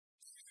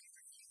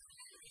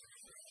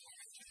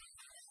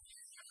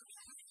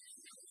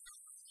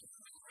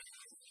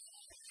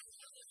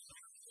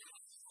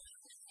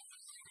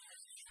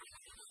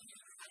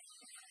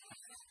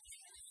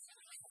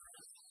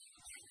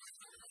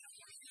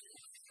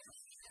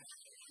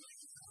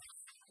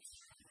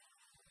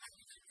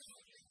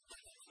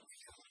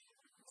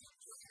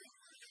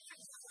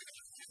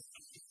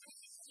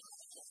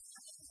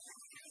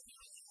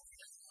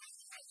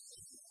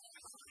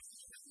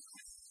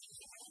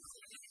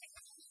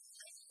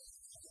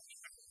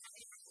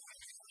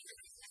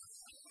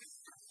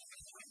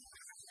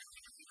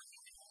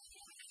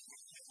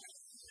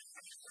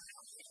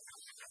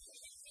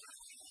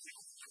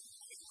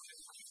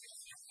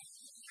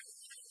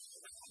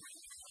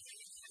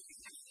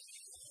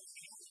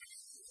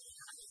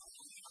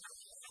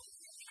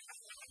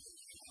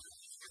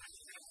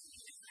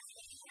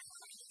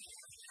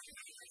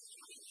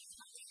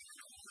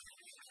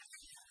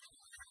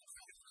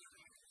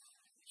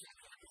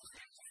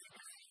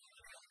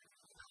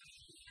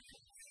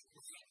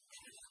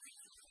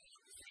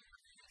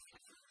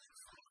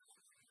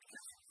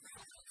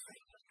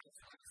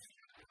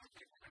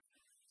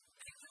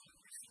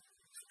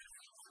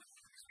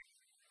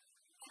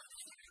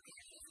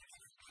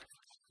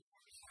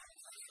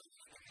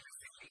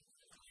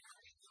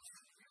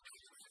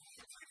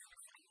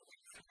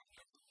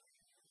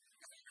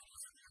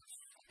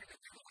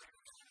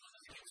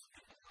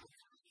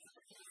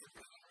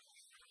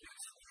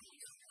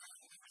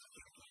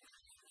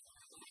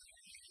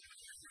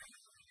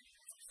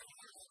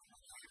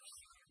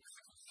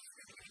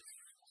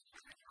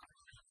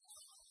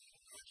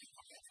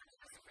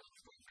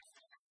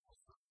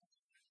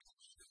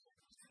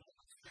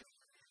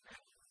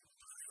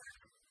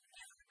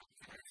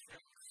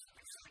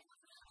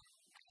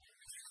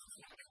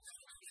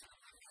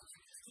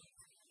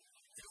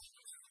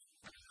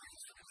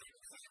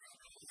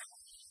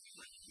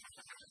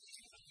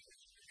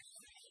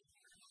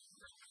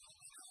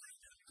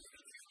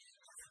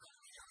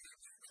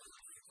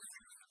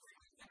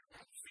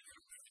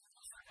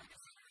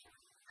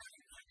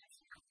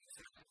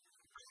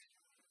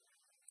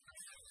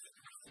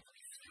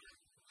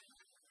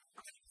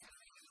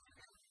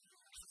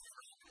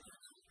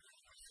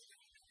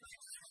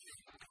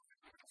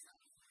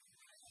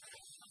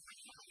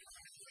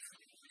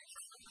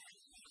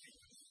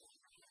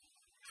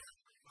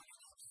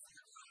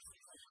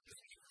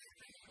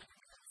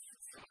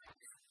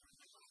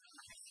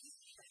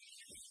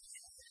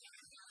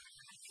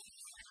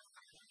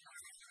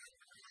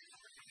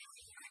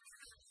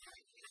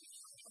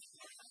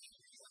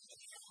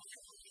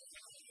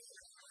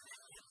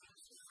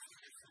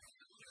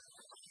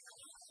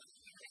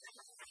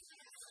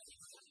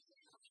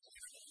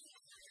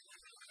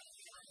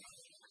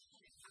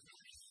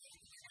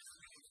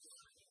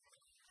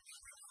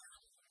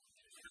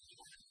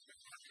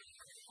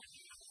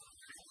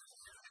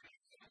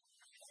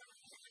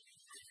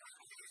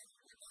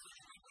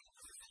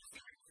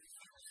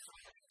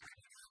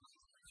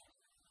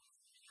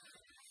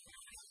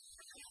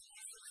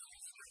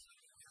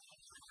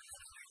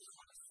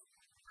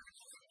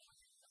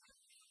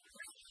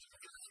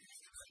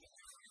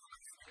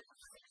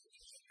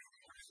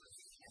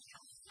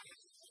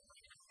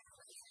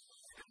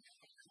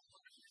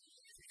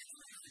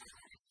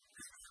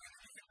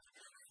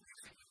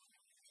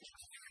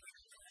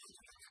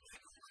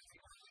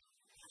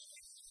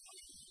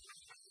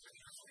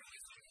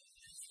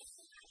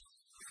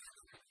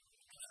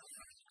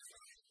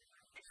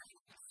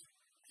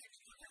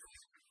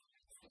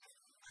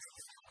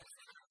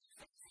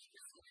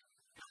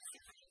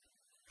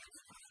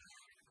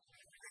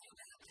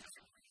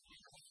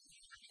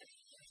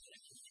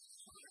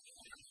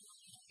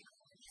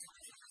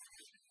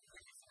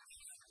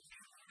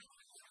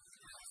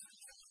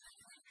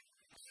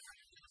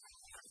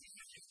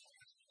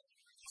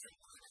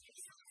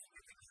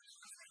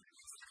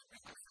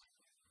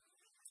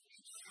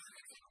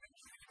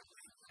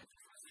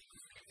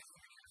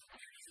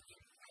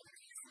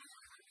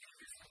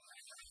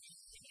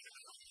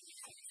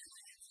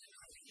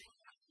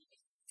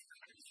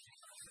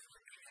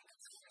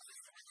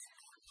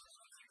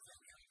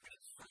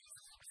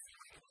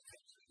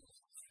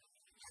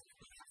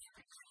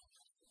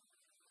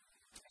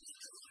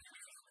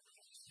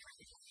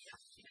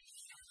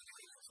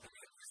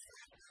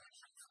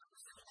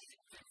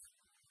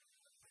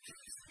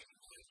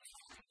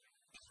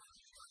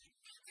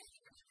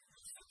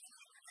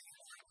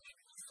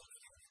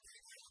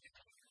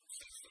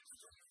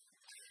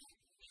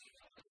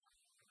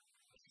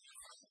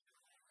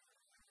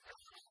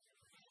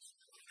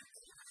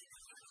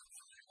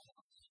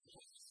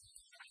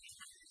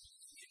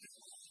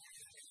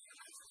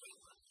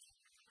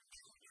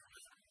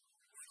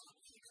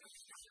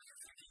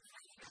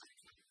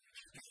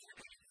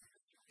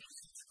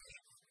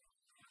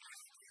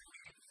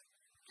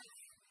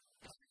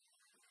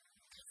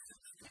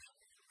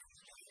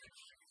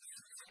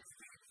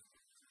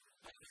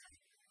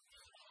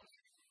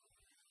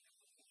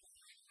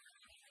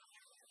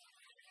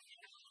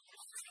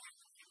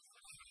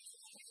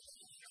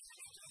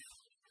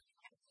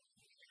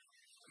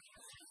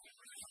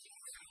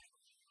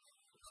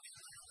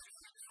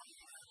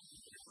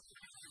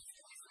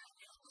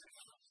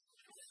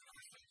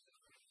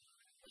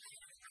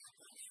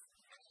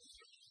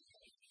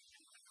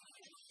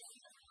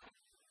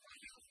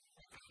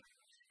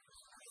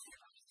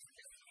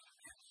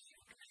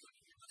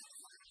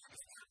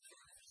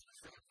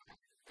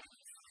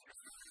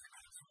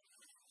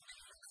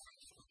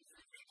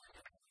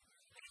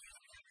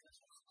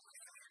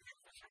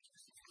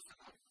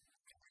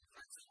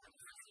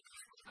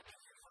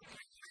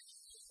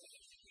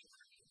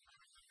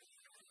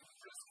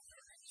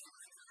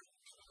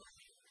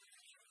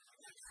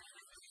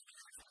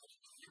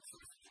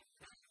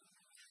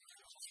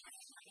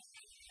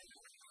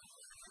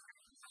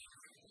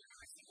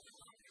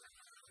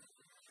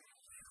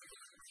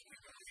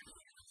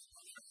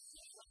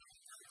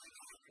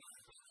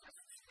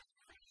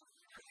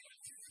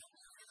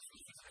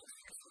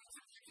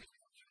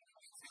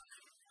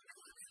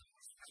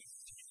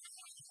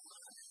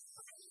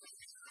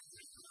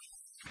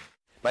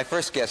My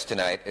first guest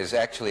tonight is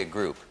actually a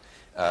group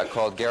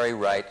called Gary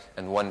Wright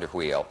and Wonder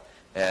Wheel,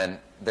 and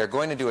they're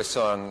going to do a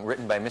song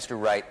written by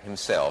Mr. Wright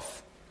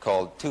himself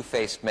called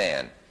Two-Faced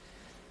Man.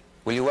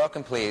 Will you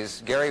welcome,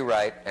 please, Gary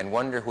Wright and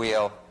Wonder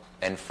Wheel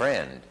and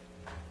Friend.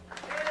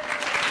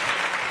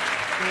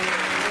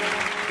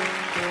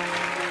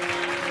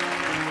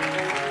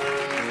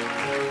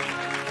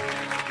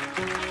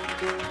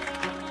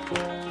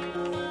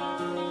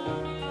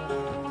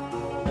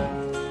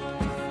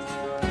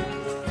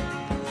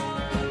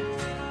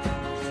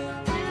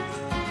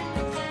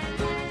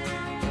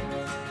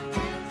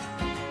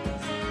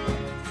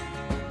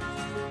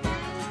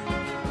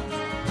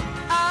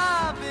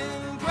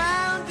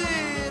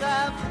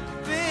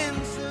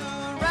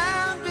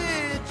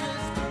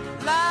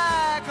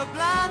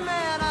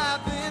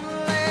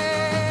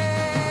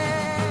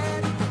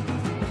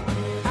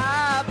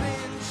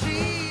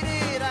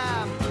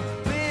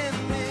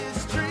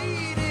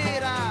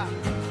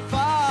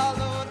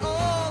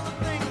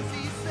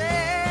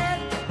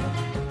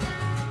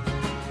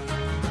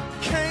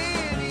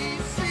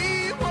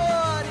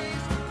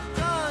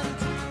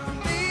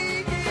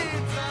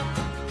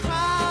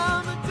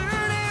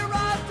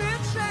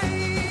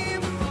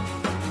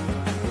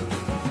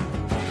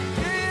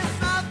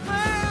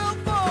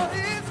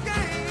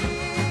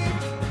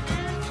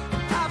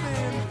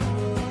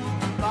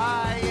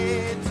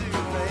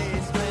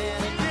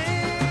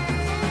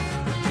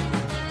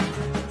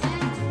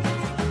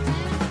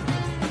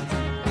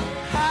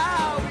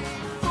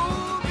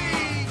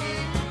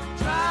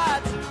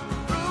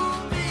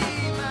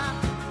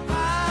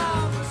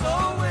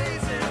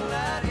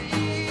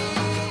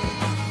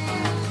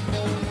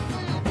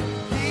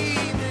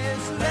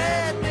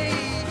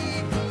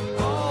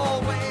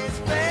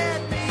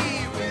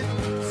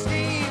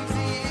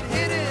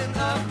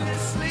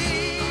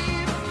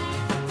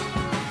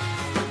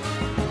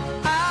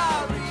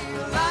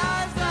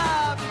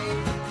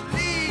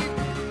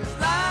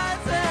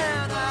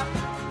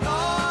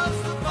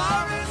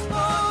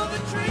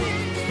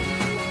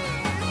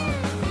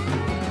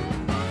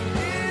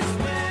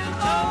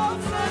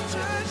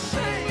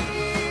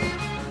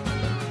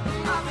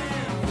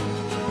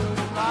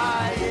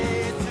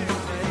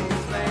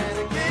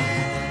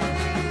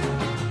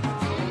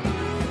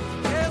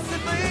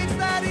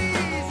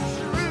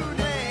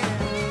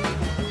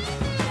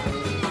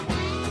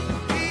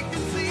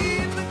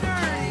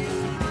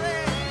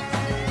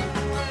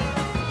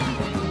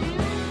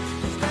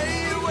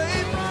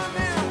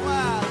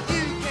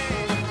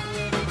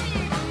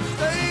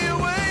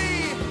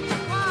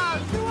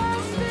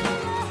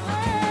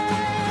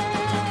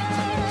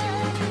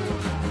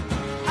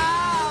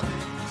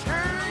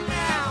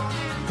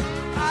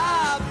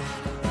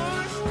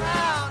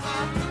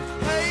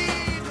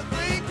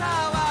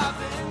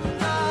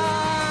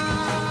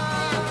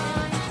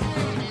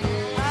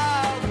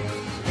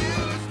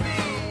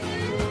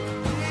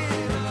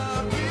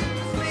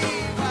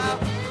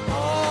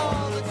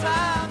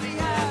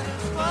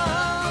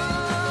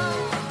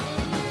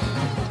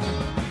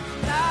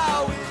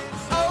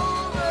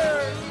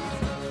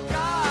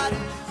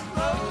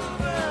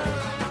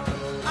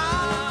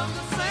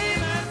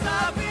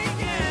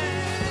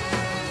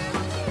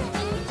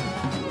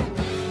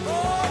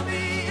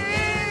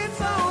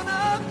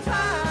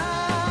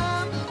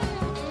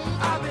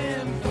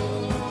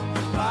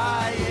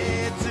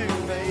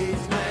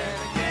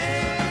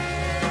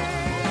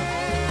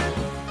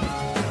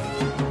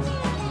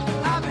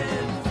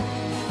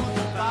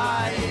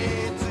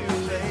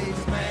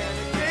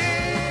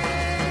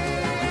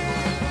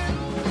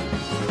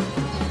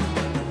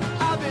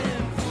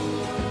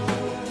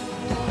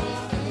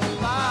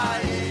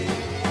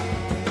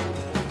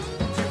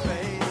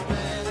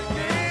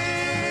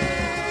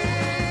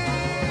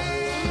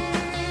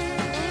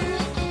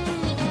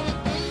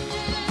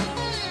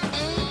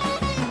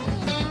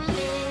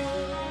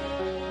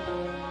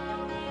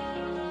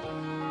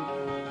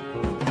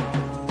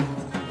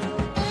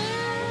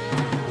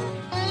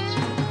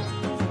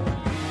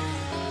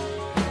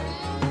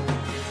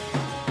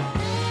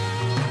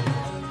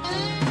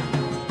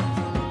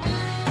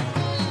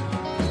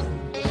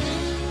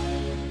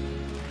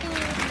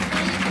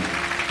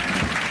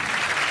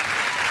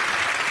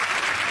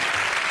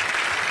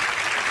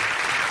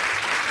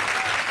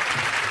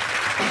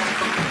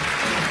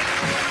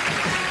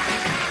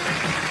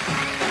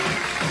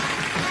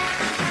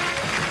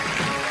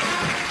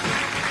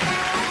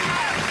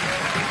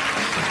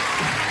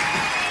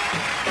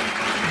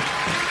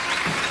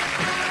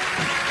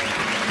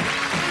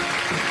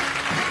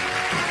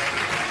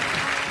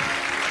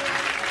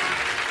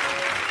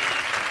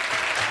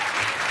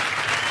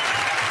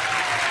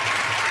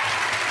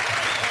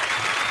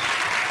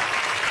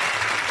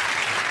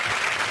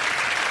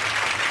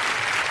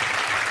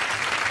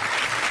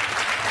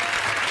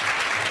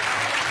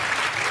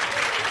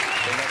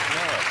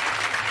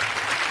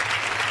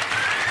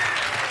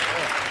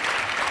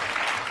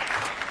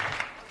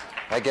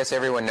 I guess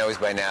everyone knows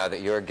by now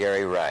that you're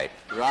Gary Wright.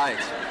 Right.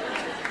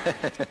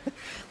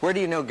 Where do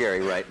you know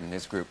Gary Wright and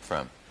his group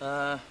from?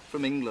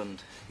 From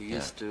England. He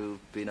used to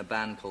be in a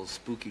band called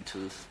Spooky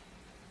Tooth.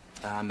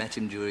 I met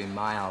him during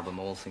my album,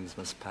 All Things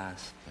Must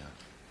Pass. Yeah.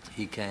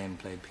 He came,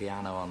 played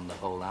piano on the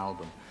whole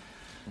album.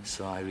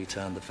 So I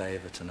returned the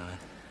favor tonight.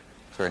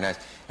 Very nice.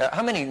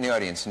 How many in the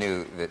audience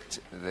knew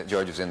that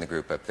George was in the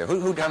group up there? How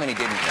many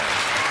didn't know?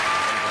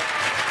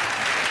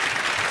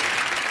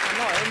 I'm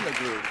not in the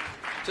group.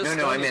 Just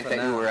No, I meant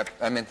that you were up.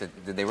 I meant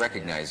that did they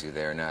recognize you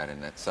there or not in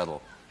that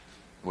subtle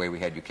way we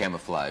had you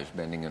camouflage,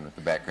 bending in with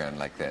the background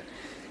like that.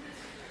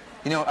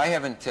 You know, I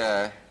haven't.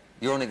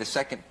 You're only the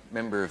second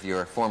member of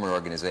your former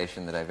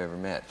organization that I've ever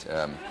met.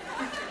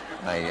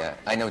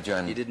 I know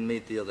John. You didn't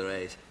meet the other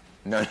 8.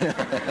 No.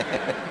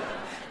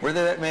 Were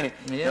there that many?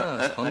 Yeah,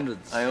 no,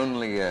 hundreds. I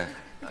only.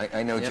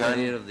 I know you John.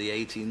 Ever hear of the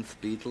 18th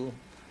Beatle?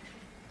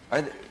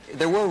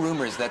 There were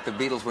rumors that the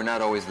Beatles were not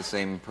always the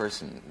same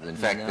person. In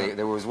fact,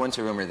 there was once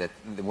a rumor that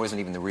there wasn't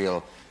even the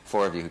real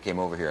 4 of you who came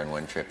over here on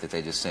one trip, that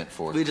they just sent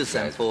 4 We just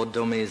guys. sent 4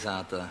 dummies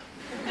out there.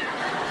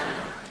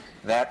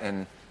 That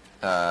and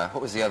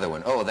what was the other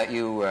one? Oh, that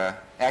you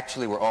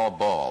actually were all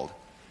bald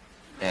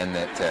and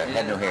that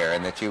had no hair,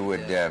 and that you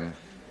would,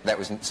 that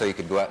was so you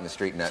could go out in the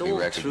street and not be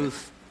recognized. It's all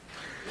truth.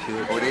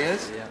 Pure Oh, it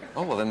is? Yeah.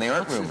 Oh, well, then they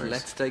aren't rumors.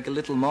 Let's take a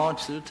little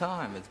march through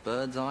time. It's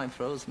bird's eye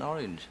frozen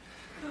orange.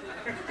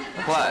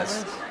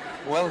 Plus,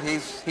 well,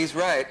 he's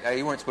right.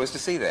 You weren't supposed to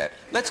see that.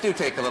 Let's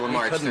take a little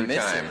march through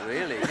miss time. It,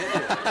 really, did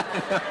you?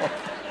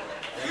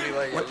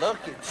 Everywhere you look,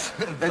 it's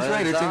That's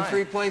right. It's in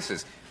 3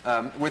 places.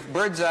 With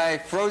bird's eye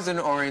frozen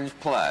orange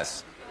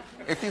plus.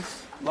 If you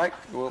like,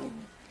 well.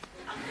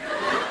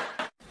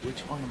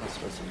 Which one am I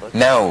supposed to look?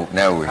 Now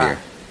we're here.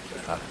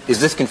 Is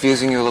this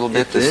confusing you a little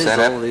bit? It This is,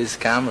 setup? all these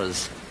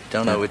cameras.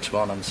 Don't know which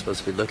one I'm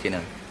supposed to be looking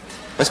at.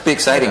 Must be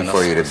exciting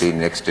for you to be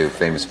next to a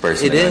famous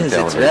person. It is.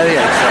 It's very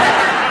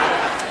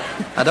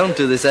exciting. I don't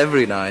do this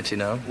every night, you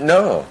know.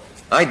 No,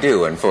 I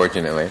do,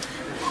 unfortunately.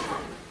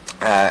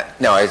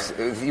 No,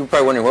 you're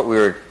probably wondering what we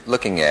were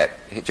looking at.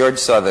 George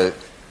saw the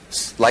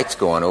lights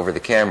go on over the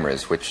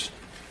cameras, which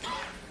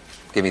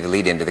give me the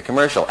lead into the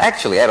commercial.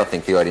 Actually, I don't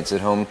think the audience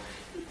at home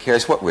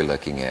cares what we're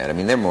looking at. I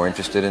mean, they're more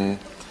interested in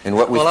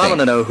what we think. Well, I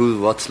want to know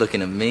what's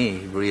looking at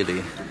me,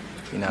 really.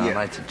 You know, I'd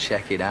like to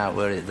check it out.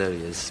 There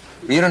he is.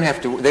 You don't have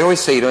to. They always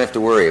say you don't have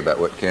to worry about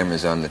what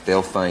camera's on; that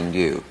they'll find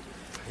you.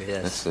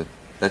 Yes.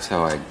 That's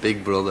how I.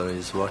 Big Brother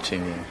is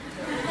watching you.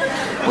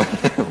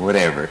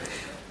 Whatever.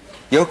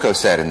 Yoko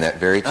sat in that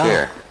very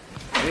chair.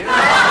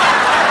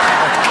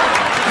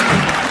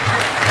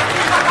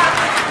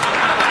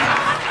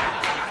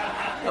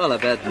 Well, I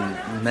bet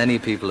many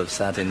people have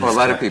sat in this. Well, a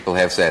lot of people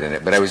have sat in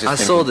it, but I was just. I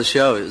saw the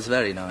show. It was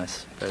very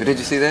nice. Did you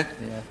see that?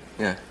 Yeah.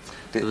 Yeah.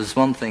 There was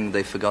one thing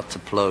they forgot to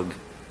plug,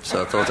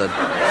 so I thought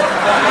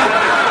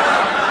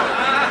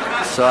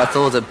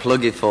I'd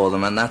plug it for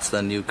them, and that's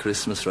their new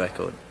Christmas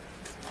record.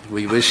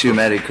 We wish you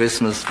Merry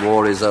Christmas,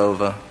 war is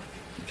over.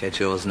 Get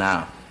yours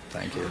now.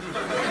 Thank you.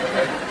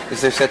 Is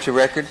there such a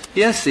record?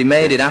 Yes, he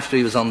made it after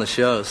he was on the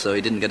show, so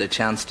he didn't get a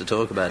chance to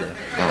talk about it.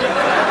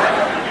 Oh.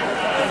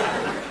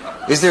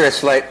 Is there a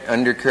slight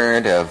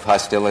undercurrent of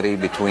hostility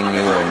between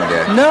you and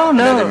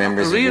other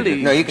members really, of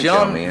the... No, you can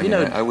John, tell me.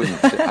 I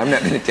wouldn't. I'm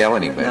not going to tell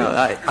anybody.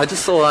 No, I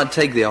just thought I'd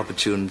take the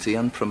opportunity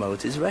and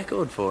promote his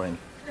record for him.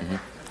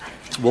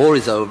 Mm-hmm. War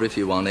is over if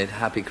you want it.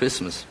 Happy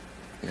Christmas.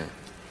 Yeah.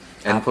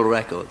 Apple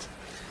Records.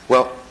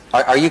 Well,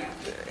 are you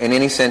in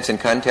any sense in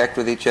contact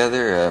with each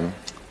other?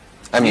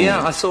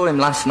 Yeah, I saw him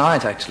last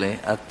night, actually,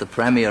 at the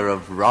premiere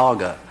of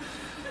Raga,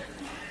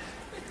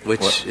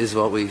 which is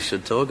what we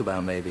should talk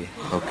about, maybe.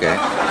 Okay.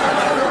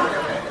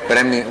 But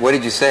I mean, what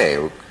did you say?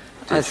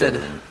 I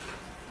said,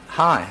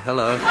 hi,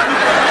 hello.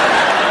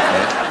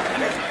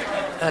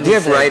 Yeah. Do you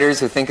have writers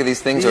who think of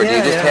these things, or do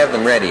you just have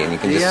them ready and you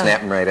can just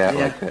snap them right out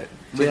like that?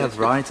 We have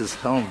writers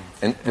home,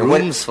 and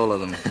rooms full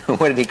of them.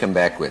 What did he come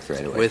back with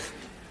right away? With,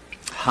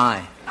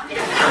 hi.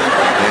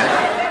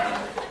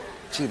 Yeah?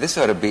 Gee, this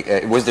ought to be...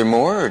 was there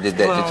more, or did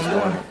that just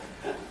go on?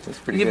 That's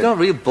pretty good. You've got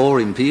real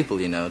boring people,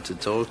 you know, to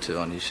talk to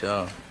on your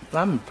show.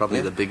 I'm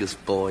probably the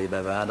biggest bore you've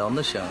ever had on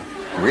the show.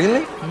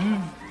 Really?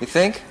 You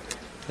think?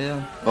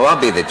 Yeah. Well,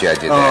 I'll be the judge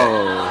of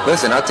that.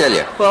 Listen, I'll tell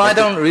you. Well, I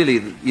don't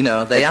really, you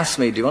know, they asked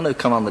me, do you want to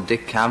come on the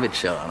Dick Cavett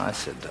show? And I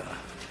said,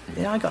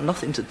 I got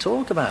nothing to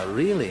talk about,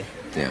 really.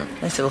 Yeah.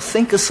 They said, well,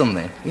 think of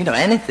something, you know,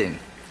 anything.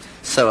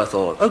 So I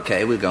thought,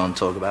 okay, we'll go and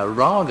talk about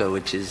Raga,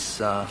 which is...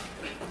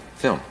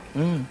 film.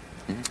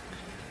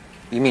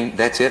 You mean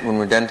that's it? When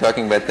we're done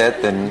talking about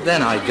that, then...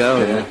 Then I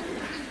go,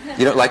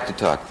 You don't like to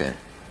talk, then?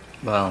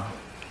 Well,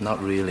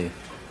 not really.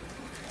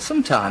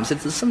 Sometimes,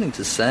 if there's something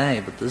to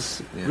say, but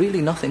there's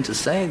really nothing to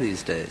say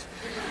these days.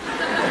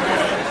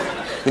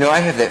 You know, I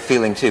have that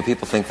feeling, too.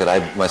 People think that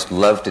I must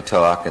love to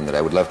talk and that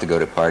I would love to go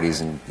to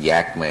parties and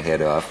yak my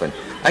head off. And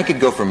I could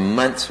go for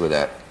months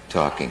without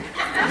talking.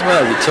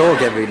 Well, you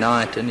talk every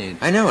night, don't you?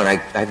 I know,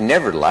 and I've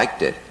never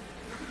liked it.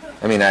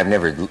 I mean, I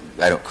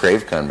don't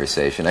crave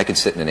conversation. I could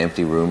sit in an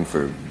empty room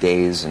for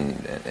days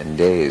and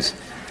days.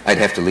 I'd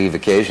have to leave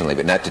occasionally,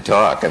 but not to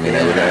talk. I mean,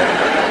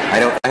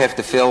 I have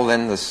to fill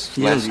then this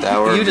last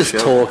hour. You just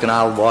talk and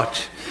I'll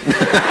watch.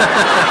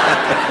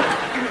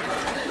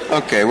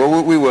 Okay,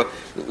 well, we will.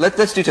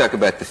 Let's do talk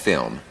about the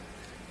film.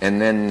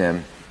 And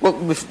then, well,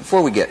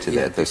 before we get to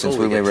that, though, since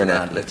we may run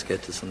out. Let's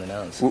get to something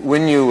else.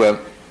 When you,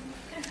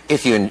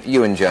 if you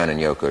and John and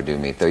Yoko do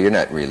meet, though, you're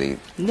not really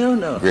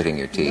gritting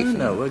your teeth.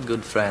 No, we're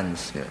good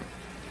friends. Yeah.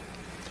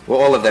 Well,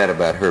 all of that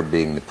about her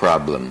being the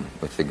problem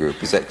with the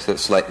group, is that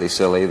slightly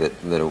silly that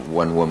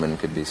one woman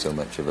could be so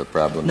much of a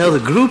problem? No,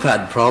 the group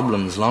had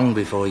problems long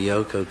before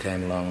Yoko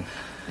came along.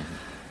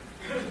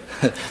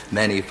 Mm-hmm.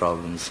 Many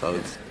problems,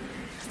 folks.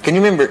 Can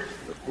you remember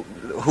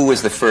who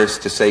was the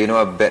first to say,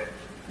 I bet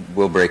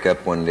we'll break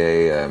up one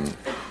day,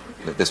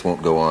 that this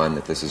won't go on,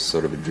 that this is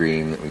sort of a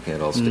dream, that we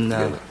can't all stick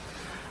together?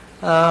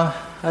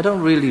 I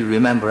don't really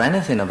remember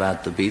anything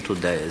about the Beatle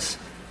days.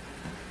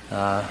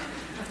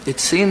 It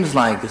seems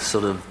like a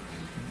sort of,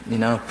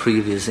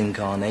 previous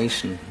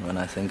incarnation when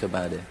I think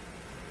about it.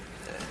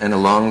 And a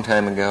long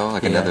time ago,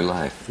 like another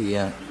life.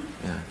 Yeah.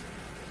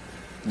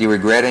 Do you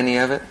regret any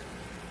of it?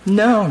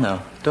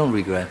 No. Don't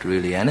regret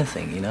really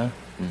anything,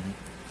 Mm-hmm.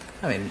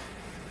 I mean,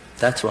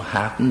 that's what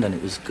happened and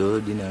it was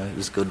good, it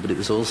was good, but it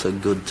was also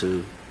good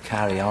to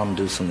carry on,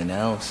 do something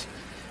else.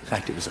 In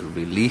fact, it was a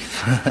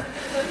relief.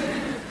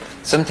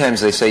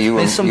 Sometimes they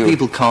say some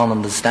people can't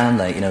understand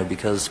that,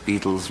 because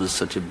Beatles was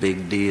such a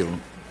big deal.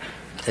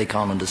 They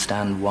can't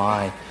understand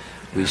why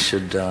we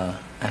should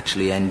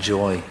actually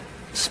enjoy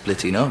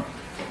splitting up.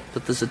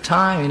 But there's a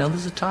time,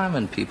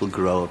 when people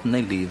grow up and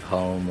they leave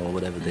home or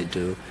whatever they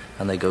do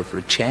and they go for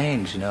a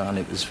change, and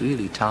it was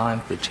really time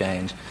for a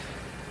change.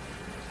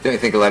 Don't you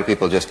think a lot of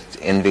people just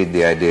envied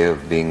the idea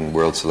of being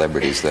world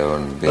celebrities, though?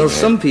 And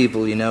some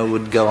people,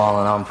 would go on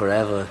and on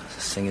forever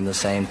singing the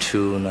same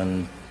tune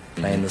and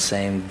playing the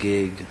same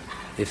gig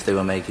if they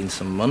were making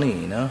some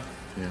money, Yeah.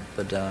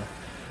 But I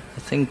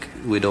think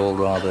we'd all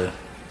rather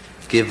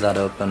give that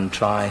up and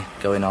try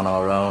going on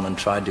our own and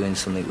try doing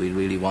something we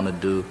really want to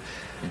do.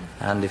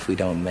 And if we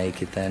don't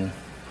make it, then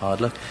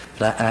hard luck.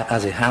 But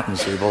as it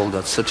happens, we've all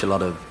got such a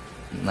lot of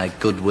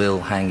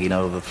goodwill hanging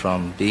over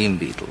from being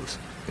Beatles.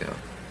 Yeah.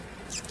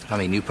 I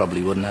mean, you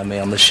probably wouldn't have me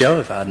on the show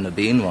if I hadn't have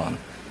been one.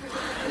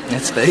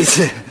 Let's face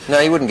it. No,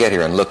 you wouldn't get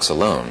here on looks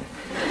alone.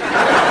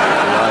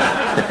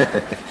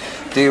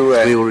 We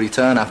will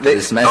return after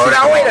this message. Oh,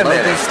 no, wait a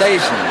minute. Local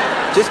station.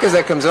 Just because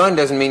that comes on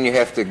doesn't mean you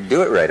have to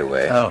do it right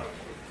away. Oh.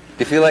 Do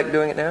you feel like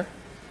doing it now?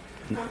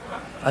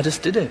 I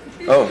just did it.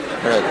 Oh,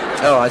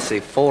 right. Oh, I see.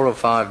 4 or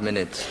 5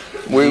 minutes.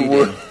 4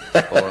 and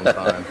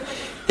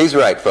 5. He's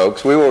right,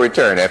 folks. We will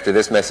return after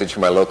this message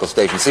from our local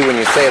station. See, when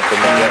you say it,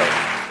 then you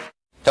know.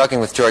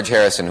 Talking with George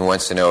Harrison, who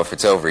wants to know if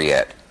it's over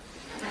yet.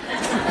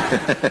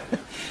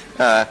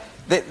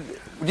 Do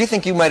you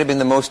think you might have been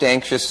the most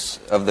anxious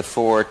of the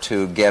four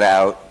to get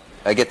out?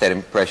 I get that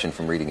impression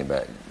from reading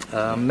about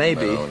it.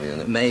 Maybe,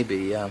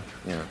 yeah.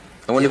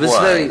 I wonder it was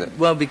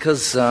why.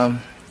 Because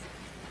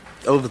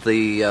over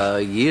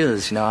the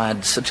years, I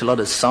had such a lot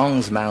of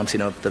songs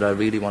mounting up that I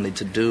really wanted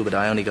to do, but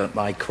I only got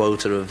my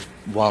quota of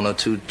 1 or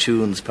 2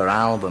 tunes per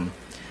album.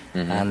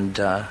 Mm-hmm.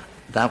 And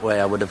that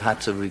way I would have had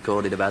to have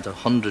recorded about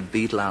 100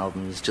 Beatle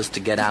albums just to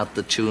get out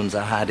the tunes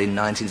I had in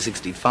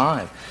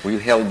 1965. Were you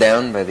held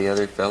down by the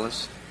other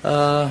fellas?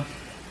 Well,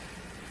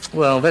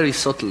 very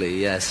subtly,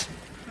 yes.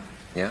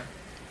 Yeah?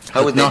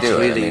 How would they do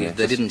it? Really,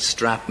 they didn't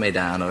strap me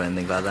down or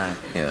anything like that.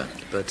 Yeah.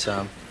 But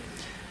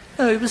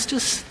no, it was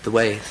just the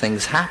way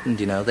things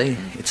happened,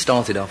 It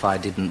started off I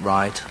didn't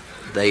write,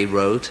 they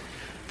wrote,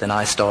 then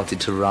I started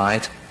to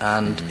write,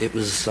 and it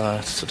was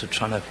sort of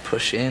trying to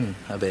push in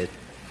a bit.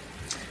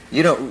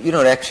 You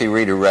don't actually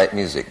read or write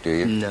music, do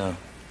you? No.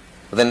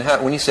 Well, then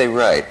when you say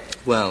write...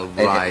 Well,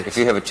 write... If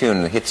you have a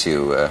tune that hits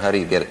you, how do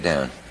you get it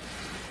down?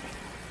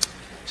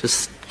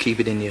 Just keep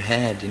it in your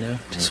head,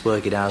 Just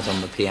work it out on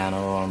the piano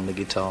or on the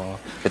guitar.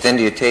 But then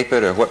do you tape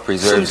it, or what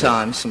preserves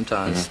it?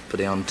 Sometimes put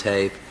it on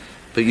tape.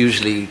 But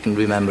usually you can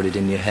remember it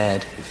in your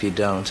head if you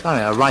don't.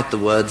 I write the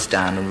words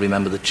down and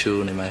remember the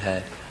tune in my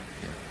head.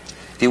 Yeah.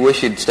 Do you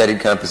wish you'd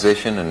studied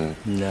composition and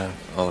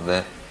all of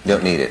that? You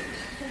don't need it.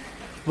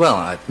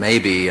 Well,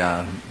 maybe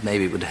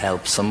it would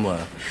help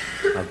somewhere.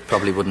 I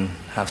probably wouldn't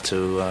have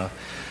to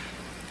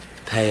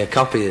pay a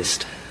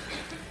copyist.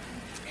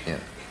 Yeah,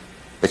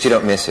 but you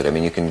don't miss it. I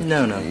mean, you can.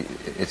 No.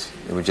 It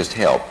would just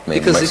help. Maybe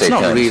because it's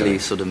not really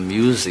so. sort of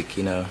music,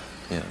 Yeah.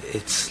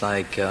 It's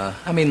like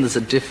there's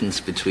a difference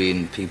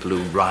between people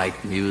who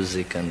write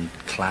music and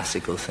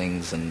classical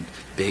things and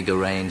big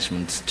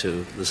arrangements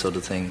to the sort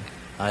of thing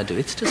I do.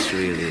 It's just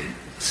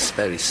it's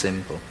very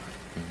simple.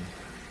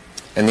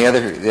 Mm-hmm. And the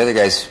other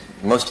guys.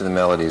 Most of the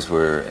melodies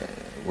were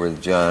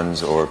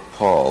John's or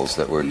Paul's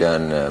that were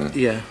done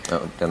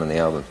done on the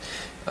album.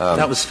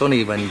 That was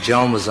funny when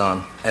John was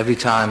on. Every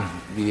time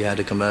we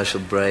had a commercial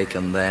break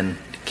and then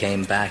it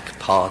came back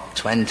part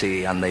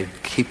 20 and they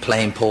keep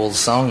playing Paul's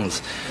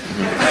songs.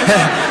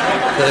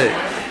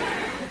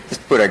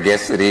 Just put our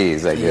guests at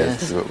ease, I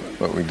guess, is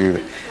what we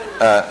do.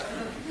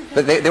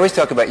 But they always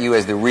talk about you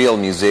as the real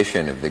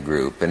musician of the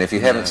group, and if you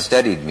haven't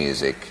studied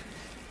music...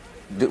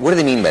 What do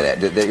they mean by that?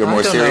 That you're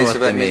more serious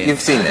about it? You've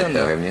seen that,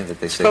 though, haven't you? That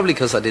they say. Probably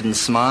because I didn't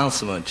smile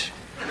so much.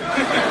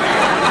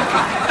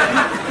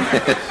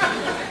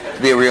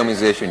 To be a real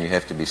musician, you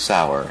have to be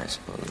sour, I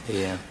suppose.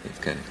 Yeah.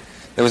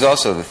 There was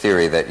also the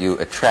theory that you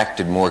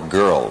attracted more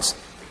girls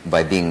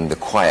by being the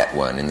quiet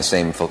one, in the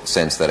same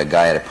sense that a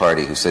guy at a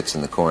party who sits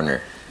in the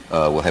corner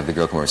will have the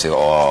girl come over and say,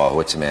 "Oh,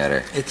 what's the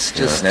matter?" It's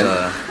just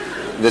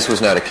this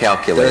was not a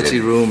calculated dirty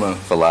rumor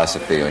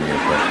philosophy on your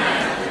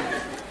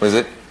part. Was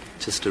it?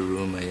 Just a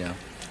rumor, yeah.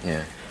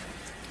 Yeah.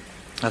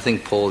 I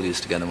think Paul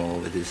used to get them all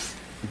with his,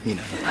 you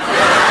know.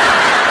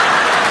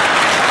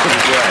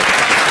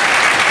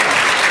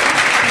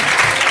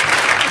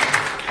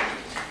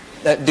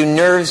 Do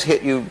nerves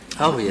hit you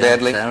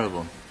badly?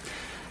 Terrible.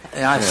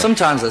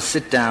 Sometimes I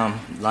sit down,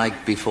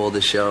 like before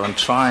the show, and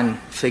try and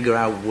figure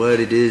out what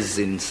it is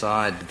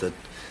inside that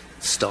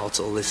starts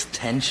all this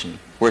tension.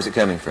 Where's it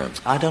coming from?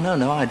 I don't know,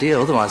 no idea.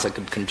 Otherwise I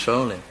could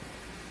control it.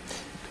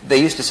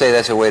 They used to say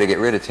that's a way to get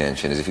rid of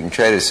tension, is if you can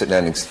try to sit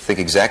down and think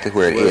exactly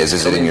where it is.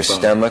 Is it in your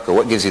stomach, or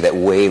what gives you that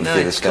wave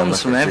through the stomach? No, it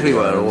comes from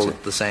everywhere all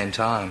at the same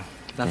time.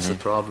 That's the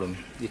problem.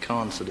 You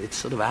can't, it's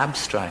sort of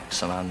abstract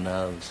somehow,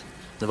 nerves.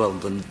 Well,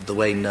 the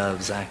way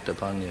nerves act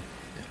upon you.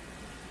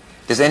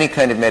 Does any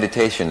kind of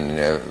meditation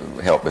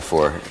help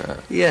before?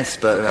 Yes,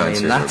 but I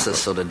mean, that's a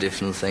sort of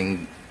different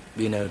thing,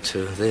 you know,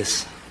 to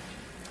this.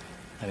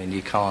 I mean,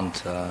 you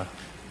can't,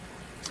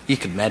 you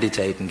could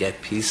meditate and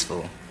get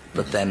peaceful,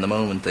 but then the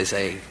moment they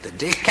say, the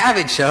Dick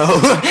Cavett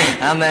Show,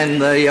 and then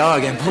there you are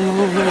again.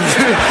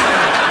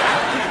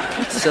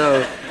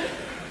 So...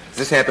 Does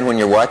this happen when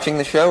you're watching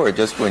the show, or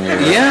just when you're...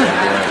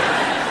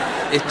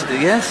 Yeah.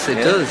 Yes,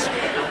 it does.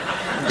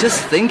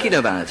 Just thinking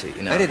about it,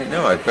 you know. I didn't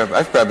know.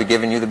 I've probably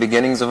given you the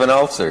beginnings of an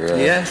ulcer.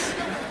 Yes.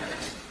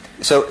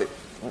 So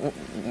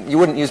you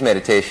wouldn't use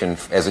meditation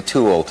as a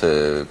tool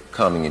to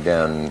calming you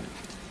down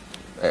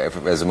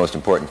as the most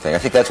important thing. I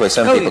think that's why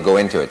some people go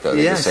into it, though.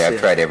 They just say, I've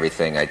tried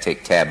everything. I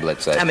take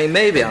tablets. I mean,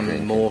 maybe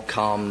I'm more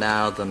calm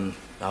now than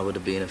I would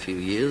have been a few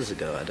years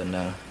ago. I don't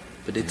know.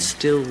 But it's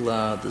still,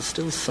 there's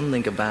still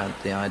something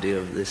about the idea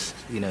of this,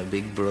 you know,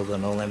 Big Brother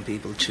and all them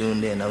people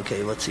tuned in.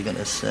 Okay, what's he going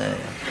to say?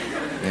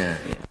 Yeah.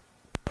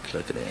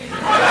 Look at it.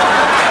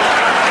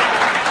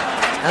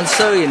 And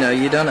so, you know,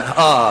 you don't...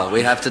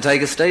 we have to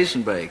take a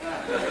station break.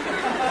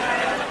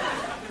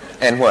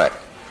 And what?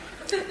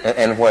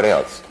 And what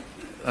else?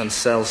 And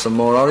sell some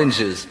more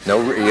oranges. No,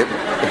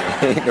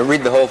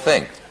 read the whole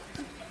thing.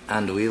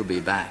 And we'll be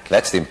back.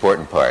 That's the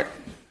important part.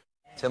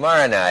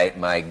 Tomorrow night,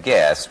 my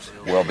guest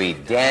will be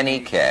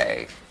Danny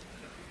Kaye.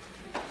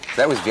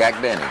 That was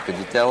Jack Benny. Could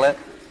you tell that?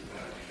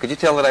 Could you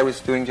tell that I was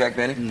doing Jack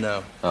Benny?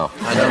 No. Oh.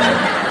 I don't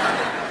know.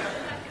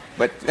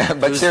 But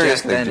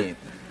seriously, Jack Benny?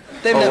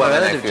 They've never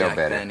heard of Jack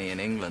Benny in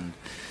England.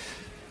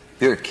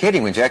 They're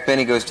kidding. When Jack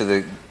Benny goes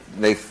to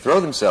they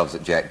throw themselves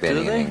at Jack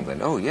Benny in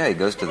England. Oh, yeah, he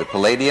goes to the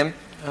Palladium,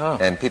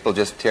 and people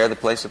just tear the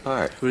place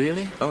apart.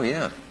 Really? Oh,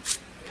 yeah.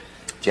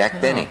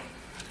 Jack Benny.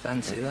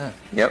 Fancy that.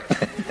 Yep.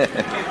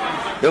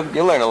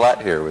 You'll learn a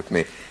lot here with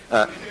me.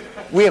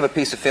 We have a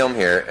piece of film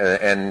here,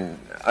 and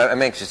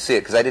I'm anxious to see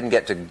it, because I didn't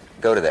get to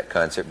go to that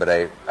concert, but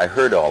I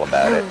heard all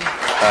about it.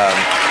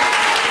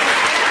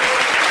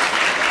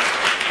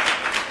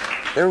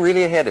 They're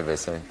really ahead of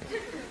us, aren't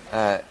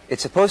they?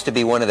 It's supposed to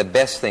be one of the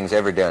best things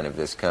ever done of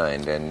this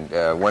kind, and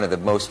one of the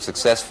most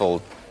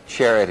successful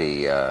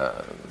charity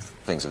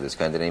things of this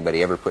kind that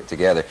anybody ever put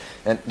together.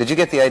 And did you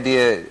get the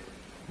idea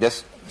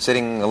just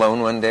sitting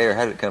alone one day, or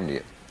how did it come to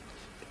you?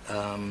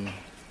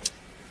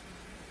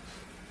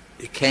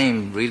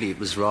 It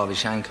was Ravi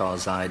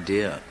Shankar's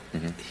idea.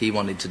 He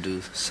wanted to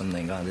do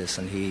something like this,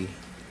 and he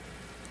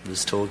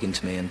was talking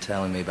to me and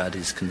telling me about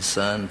his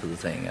concern for the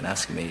thing and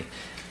asking me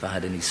if I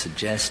had any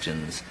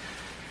suggestions.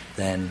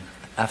 Then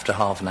after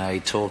half an hour he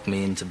talked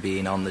me into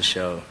being on the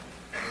show,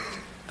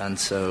 and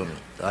so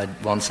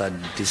once I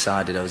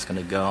decided I was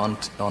going to go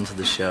onto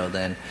the show,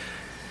 then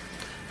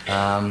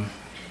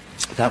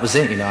that was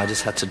it. You know, I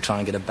just had to try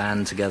and get a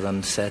band together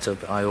and set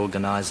up. I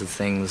organised the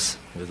things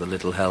with a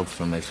little help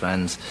from my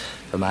friends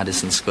for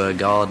Madison Square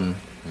Garden,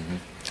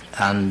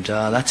 and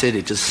that's it.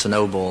 It just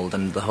snowballed,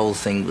 and the whole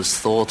thing was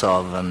thought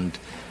of and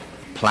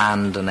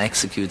planned and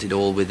executed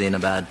all within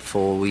about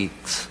 4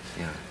 weeks.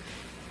 Yeah.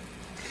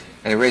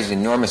 And it raised an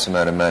enormous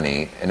amount of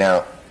money. And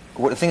now,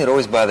 the thing that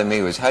always bothered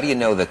me was, how do you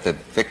know that the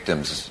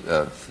victims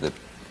of the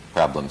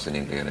problems in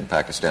India and in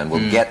Pakistan will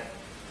get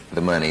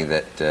the money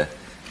that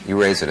you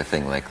raise at a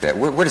thing like that?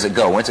 Where does it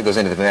go? Once it goes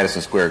into the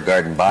Madison Square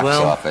Garden box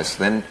office,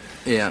 then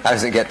how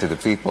does it get to the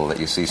people that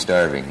you see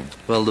starving?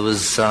 Well, there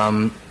was,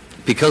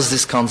 because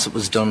this concert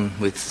was done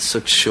with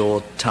such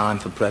short time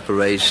for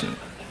preparation,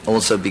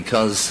 also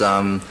because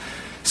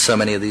so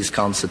many of these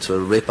concerts were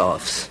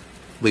rip-offs,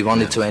 we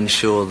wanted to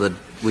ensure that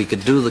we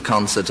could do the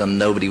concert and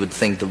nobody would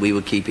think that we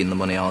were keeping the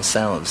money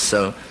ourselves.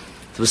 So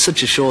there was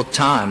such a short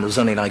time. There was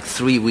only like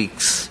 3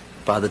 weeks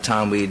by the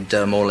time we'd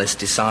more or less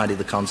decided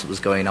the concert was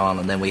going on,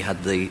 and then we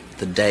had the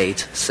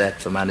date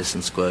set for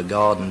Madison Square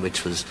Garden,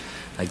 which was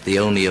like the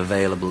only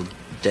available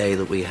day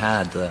that we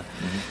had there.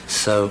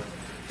 So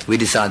we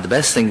decided the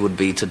best thing would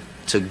be to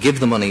give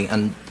the money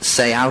and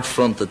say out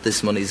front that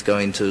this money is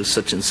going to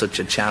such and such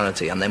a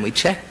charity, and then we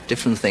checked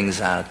different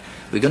things out.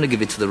 we're going to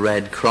give it to the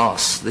Red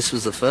Cross. This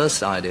was the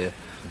first idea.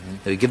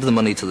 We give the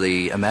money to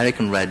the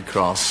American Red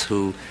Cross,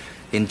 who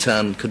in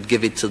turn could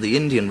give it to the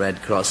Indian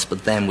Red Cross,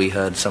 but then we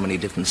heard so many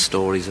different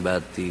stories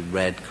about the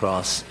Red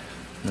Cross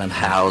and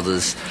how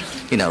there's,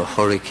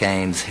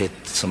 hurricanes hit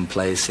some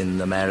place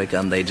in America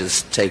and they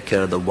just take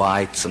care of the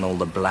whites and all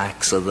the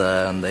blacks are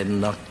there and they're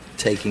not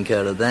taking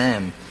care of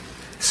them.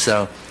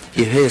 So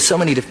you hear so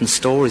many different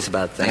stories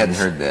about things. I hadn't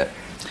heard that.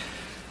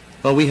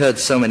 Well, we heard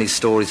so many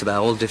stories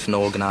about all different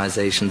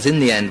organizations. In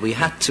the end, we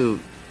had to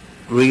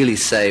really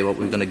say what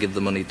we were going to give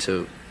the money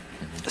to.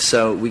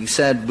 So we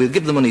said, we'll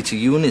give the money to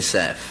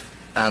UNICEF,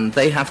 and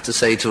they have to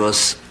say to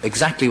us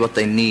exactly what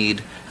they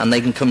need, and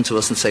they can come to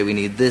us and say, we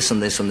need this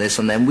and this and this,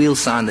 and then we'll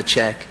sign the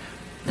check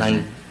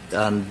and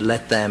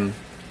let them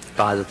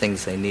buy the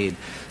things they need.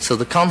 So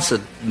the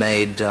concert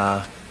made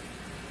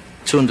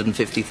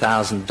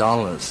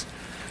 $250,000,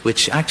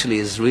 which actually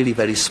is really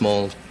very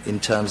small in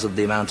terms of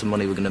the amount of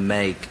money we're going to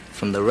make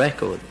from the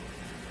record.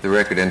 The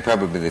record and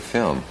probably the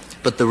film.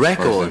 But the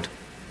record,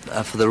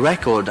 for the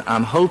record,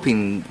 I'm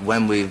hoping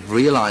when we've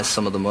realized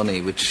some of the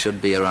money, which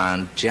should be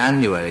around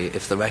January,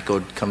 if the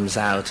record comes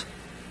out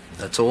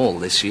at all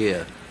this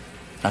year.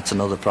 That's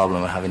another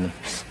problem. We're having a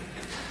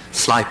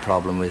slight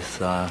problem with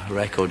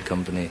record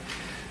company.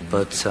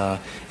 But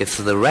if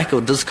the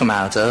record does come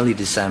out early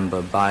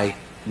December, by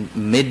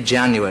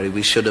mid-January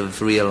we should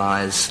have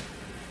realized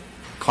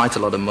quite a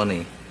lot of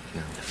money,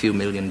 a few $1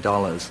 million.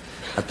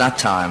 At that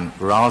time,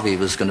 Ravi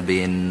was going to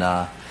be in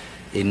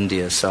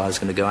India, so I was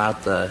going to go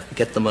out there,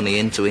 get the money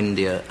into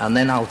India, and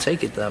then I'll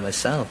take it there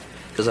myself,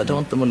 because I don't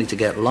want the money to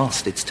get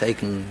lost. It's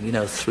taken,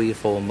 3 or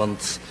 4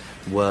 months'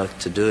 work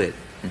to do it.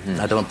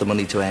 I don't want the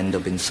money to end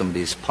up in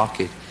somebody's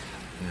pocket.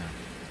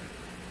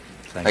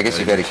 I guess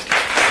you've had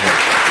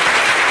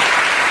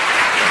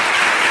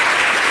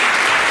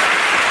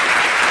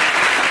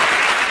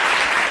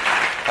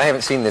I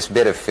haven't seen this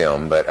bit of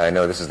film, but I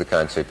know this is the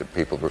concert that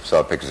people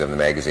saw pictures of in the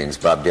magazines.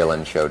 Bob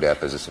Dylan showed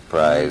up as a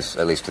surprise,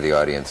 at least to the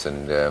audience,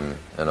 and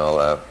all.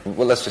 Well,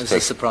 let's just take.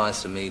 It's a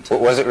surprise to me too.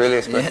 Was it really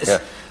a surprise? Yes.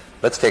 Yeah.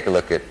 Let's take a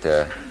look at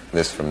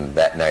this from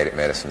that night at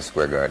Madison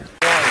Square Garden.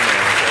 Look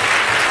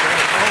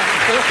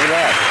at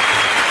that.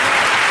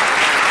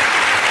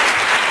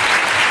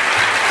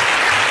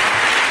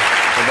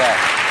 Look at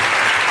that.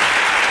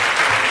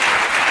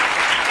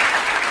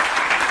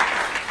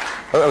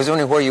 I was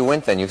wondering where you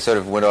went then. You sort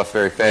of went off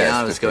very fast. Yeah,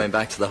 I was going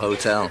back to the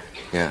hotel.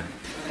 Yeah.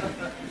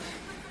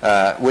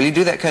 Will you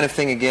do that kind of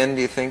thing again,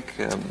 do you think?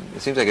 It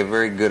seems like a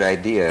very good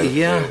idea.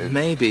 Yeah,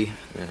 maybe.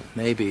 Yeah.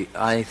 Maybe.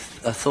 I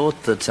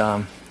thought that,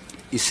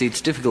 you see,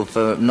 it's difficult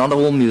for... Not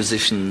all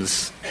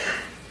musicians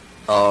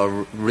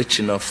are rich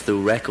enough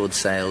through record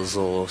sales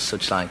or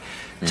such like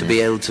to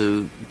be able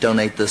to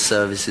donate their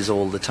services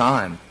all the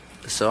time.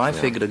 So I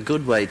figured a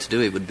good way to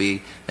do it would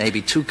be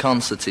maybe 2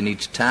 concerts in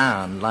each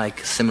town, like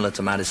similar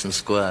to Madison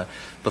Square.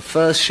 The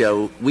first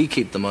show, we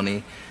keep the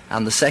money,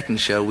 and the second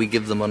show, we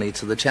give the money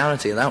to the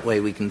charity. And that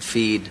way we can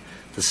feed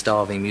the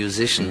starving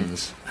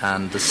musicians,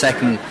 and the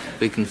second,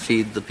 we can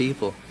feed the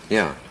people.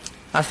 Yeah.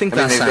 I think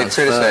that sounds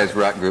they criticize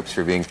rock groups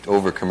for being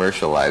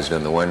over-commercialized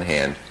on the one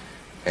hand,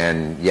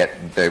 and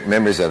yet the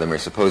members of them are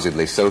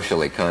supposedly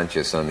socially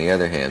conscious on the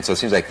other hand. So it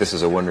seems like this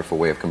is a wonderful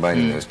way of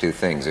combining those two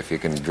things. If you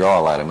can draw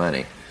a lot of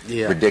money.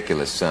 Yeah.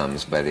 Ridiculous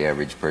sums by the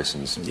average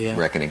person's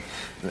reckoning.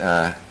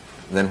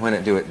 Then why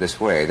not do it this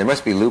way? There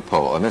must be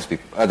loophole. There must be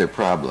other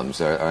problems.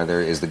 Are there?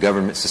 Is the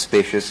government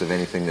suspicious of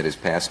anything that is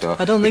passed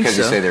off? I don't think so. Because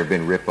you say there have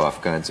been rip-off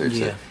concerts.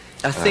 Yeah.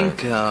 I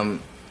think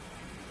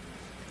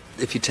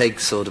if you take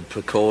sort of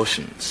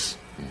precautions,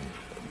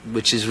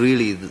 which is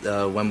really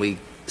when we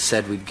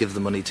said we'd give the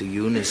money to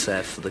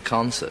UNICEF for the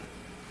concert,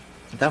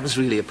 that was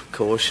really a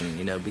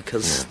precaution,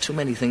 because too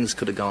many things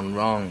could have gone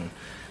wrong.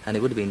 And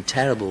it would have been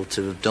terrible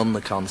to have done the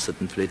concert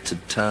and for it to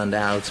turn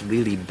out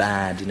really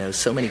bad.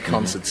 So many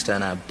concerts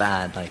turn out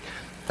bad, like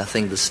I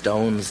think the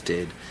Stones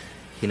did,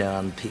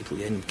 and people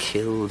getting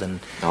killed,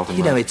 and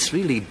it's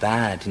really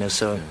bad.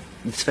 So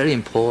it's very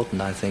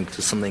important, I think,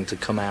 for something to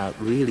come out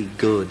really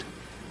good,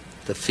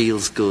 that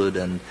feels good,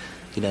 and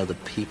the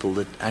people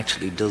that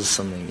actually does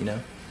something.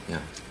 Yeah.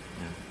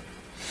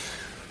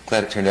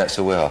 Glad it turned out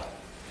so well.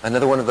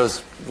 Another one of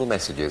those little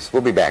messages.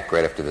 We'll be back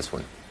right after this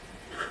one.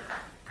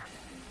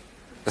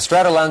 The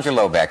Strata Lounger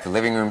Lowback, the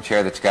living room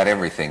chair that's got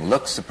everything.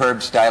 Look,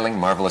 superb styling,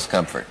 marvelous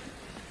comfort.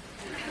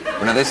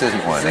 Well, no, this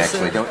isn't one,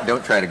 actually.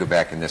 Don't try to go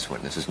back in this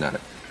one. This is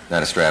not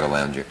a Strata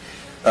Lounger.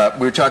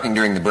 We were talking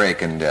during the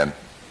break, and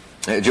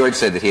George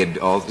said that he had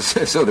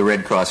so the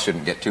Red Cross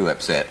shouldn't get too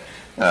upset.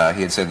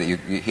 He had said that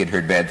he had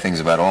heard bad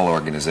things about all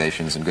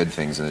organizations and good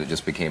things, and it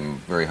just became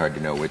very hard to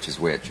know which is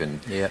which,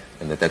 and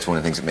that's one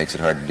of the things that makes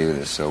it hard to do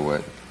this.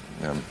 So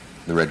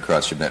the Red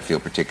Cross should not feel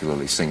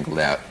particularly singled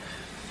out.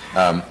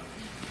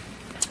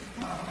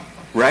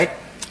 Right?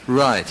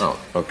 Right. Oh,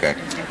 okay.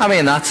 I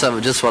mean, that's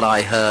just what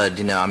I heard,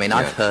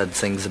 I've heard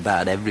things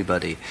about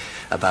everybody,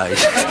 about you.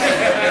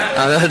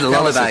 I've heard a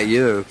lot about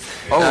you.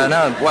 Oh,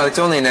 no. Well, it's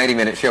only a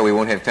 90-minute show. We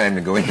won't have time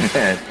to go into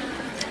that.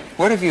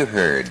 What have you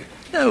heard?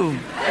 No,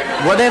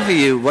 whatever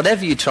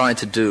you try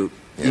to do,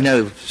 You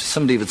know,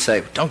 somebody would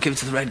say, don't give it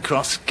to the Red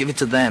Cross, give it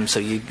to them. So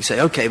you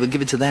say, okay, we'll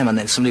give it to them. And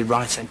then somebody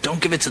writes saying,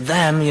 don't give it to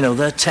them, you know,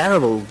 they're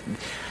terrible.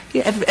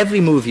 Yeah,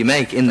 every move you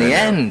make, in the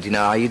end, you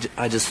know,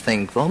 I just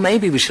think, well,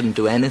 maybe we shouldn't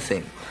do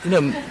anything. You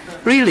know,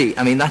 really,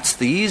 I mean, that's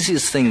the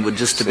easiest thing would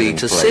just to be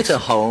to sit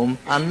at home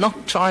and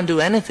not try and do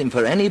anything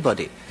for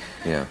anybody.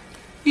 Yeah.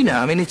 You know,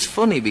 I mean, it's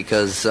funny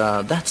because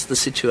that's the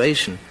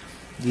situation.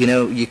 You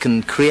know, you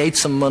can create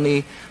some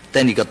money,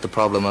 then you got the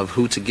problem of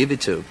who to give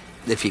it to.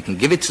 If you can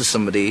give it to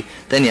somebody,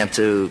 then you have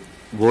to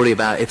worry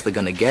about if they're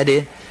going to get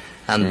it.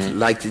 And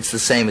like, it's the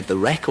same with the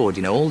record,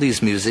 you know, all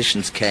these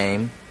musicians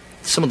came.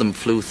 Some of them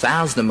flew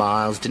thousands of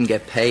miles, didn't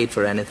get paid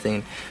for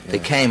anything. They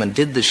came and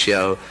did the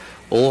show,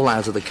 all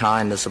out of the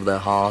kindness of their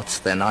hearts.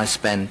 Then I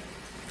spent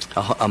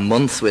a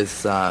month with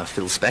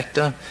Phil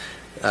Spector,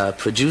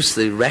 produced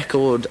the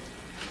record,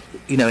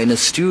 you know, in a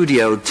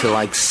studio till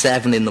like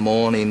 7 in the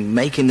morning,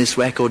 making this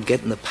record,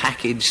 getting the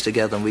package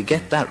together, and we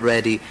get that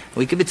ready.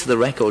 We give it to the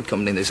record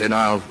company, and they say,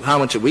 "Now, how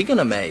much are we going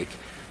to make?"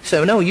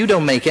 So, no, you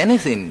don't make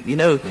anything. You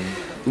know,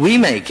 we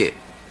make it.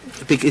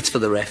 It's for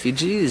the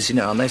refugees, you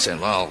know, and they say,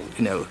 well,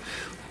 you know,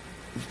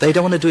 they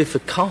don't want to do it for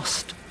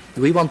cost.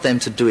 We want them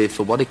to do it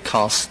for what it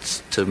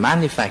costs to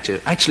manufacture.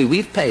 Actually,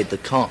 we've paid the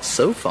cost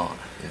so far.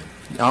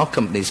 Yeah. Our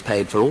company's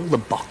paid for all the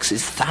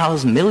boxes,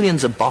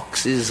 millions of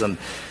boxes and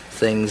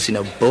things, you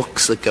know,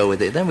 books that go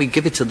with it. Then we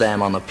give it to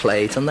them on a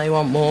plate and they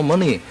want more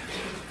money.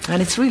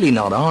 And it's really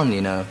not on,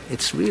 you know.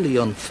 It's really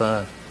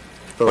unfair.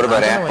 But what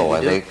about Apple?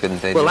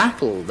 Couldn't they well,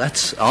 Apple,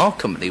 that's our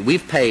company.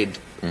 We've paid...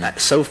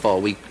 so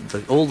far,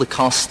 all the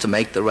costs to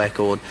make the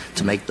record,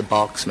 to make the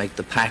box, make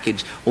the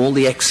package, all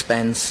the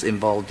expense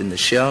involved in the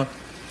show.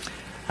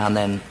 And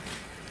then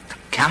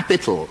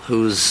Capitol,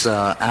 whose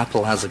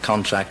Apple has a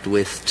contract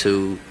with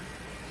to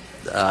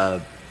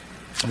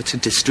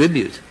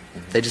distribute.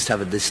 They just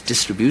have this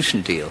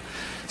distribution deal.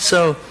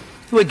 So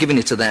we're giving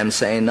it to them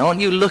saying,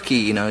 aren't you lucky,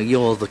 you know,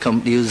 you're the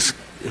company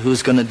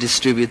who's going to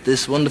distribute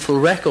this wonderful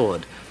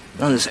record.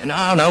 And they say,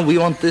 no, we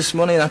want this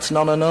money, that's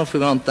not enough, we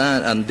want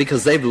that. And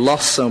because they've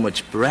lost so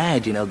much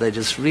bread, you know, they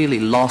just really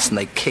lost, and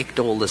they kicked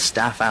all the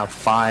staff out,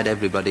 fired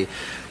everybody,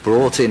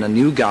 brought in a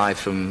new guy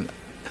who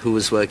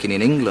was working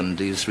in England.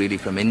 He was really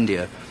from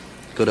India,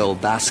 good old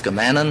Bhaskar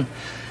Menon.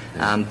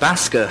 And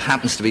Bhaskar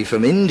happens to be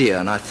from India,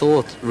 and I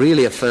thought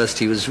really at first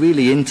he was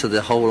really into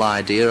the whole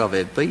idea of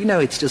it. But, you know,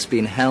 it's just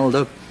been held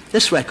up.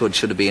 This record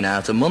should have been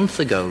out a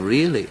month ago,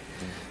 really.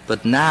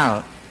 But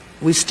now,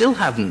 we still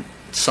haven't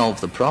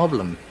solve the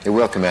problem. It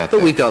will come out.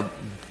 But we got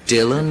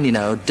Dylan, you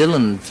know,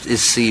 Dylan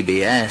is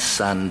CBS,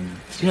 and,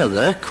 you know,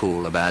 they're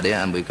cool about it,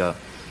 and we've got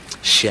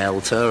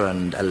Shelter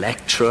and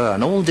Elektra,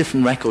 and all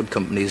different record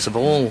companies have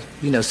all,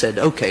 you know, said,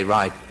 okay,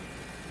 right,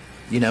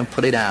 you know,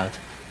 put it out.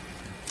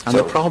 And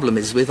the problem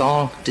is with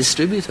our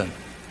distributor.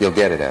 You'll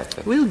get it out,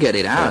 though. We'll get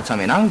it out. Yeah. I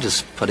mean, I'll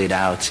just put it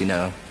out, you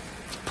know,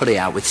 put it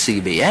out with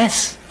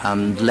CBS,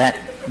 and let,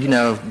 you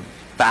know,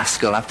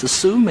 Bhaskar have to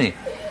sue me.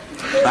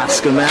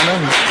 Bhaskar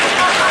Menon.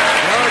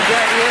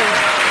 Get you.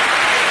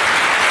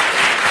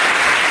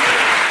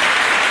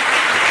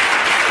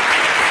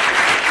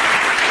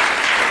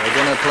 We're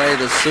going to play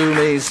the Sue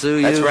Me, Sue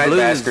You That's right,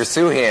 blues. Bhaskar,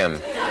 sue him.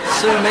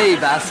 Sue me,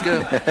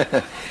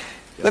 Bhaskar.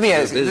 Let me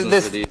ask you,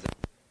 this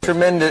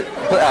tremendous...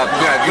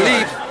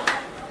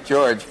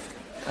 George,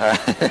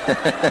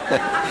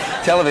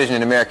 television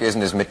in America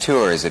isn't as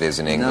mature as it is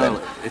in England.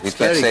 No, it's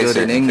very good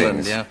in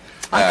England, yeah.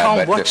 I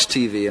can't watch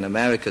TV in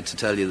America, to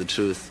tell you the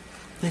truth.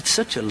 It's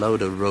such a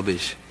load of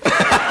rubbish. Really?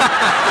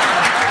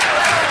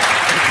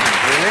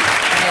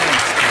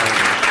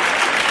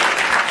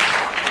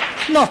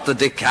 Not the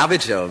Dick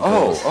Cavett show, of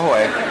course.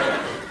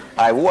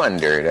 I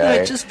wondered. No,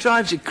 it just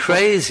drives you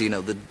crazy, you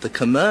know, the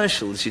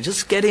commercials. You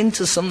just get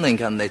into something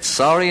and it's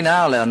sorry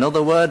now,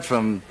 another word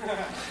from,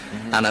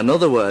 and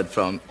another word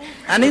from.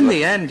 And in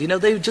the end, you know,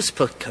 they just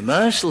put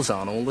commercials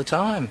on all the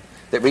time.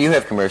 But you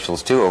have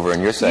commercials, too, over on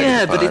your side of the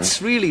pond. Yeah, but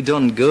it's really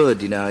done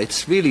good, you know.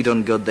 It's really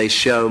done good. They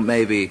show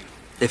maybe,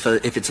 if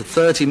it's a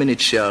 30-minute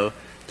show,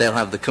 they'll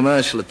have the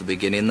commercial at the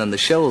beginning, then the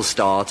show will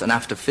start, and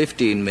after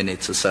 15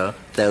 minutes or so,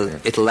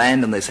 it'll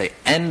end, and they say,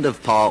 end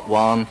of part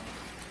 1,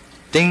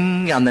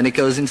 ding, and then it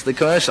goes into the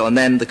commercial, and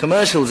then the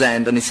commercials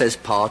end, and it says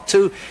part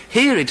 2.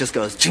 Here it just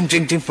goes, ding,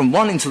 ding, ding, from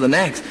one into the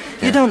next.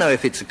 Yeah. You don't know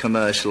if it's a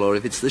commercial or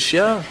if it's the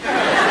show.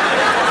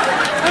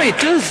 I mean,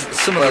 it does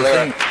some of the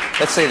things.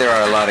 Let's say there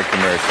are a lot of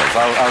commercials.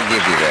 I'll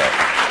give you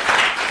that.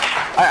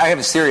 I have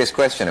a serious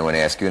question I want to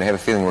ask you, and I have a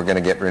feeling we're going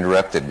to get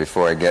interrupted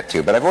before I get to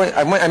it. But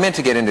I meant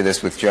to get into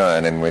this with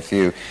John and with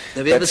you.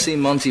 Have you ever seen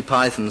Monty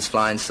Python's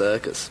Flying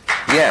Circus?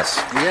 Yes.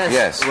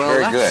 Yes. Well,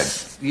 very good.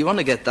 You want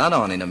to get that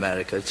on in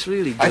America. It's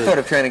really good. I thought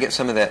of trying to get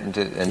some of that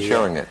and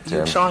showing it.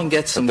 You try and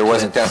get some. There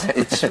wasn't done.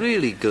 It's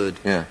really good.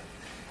 Yeah.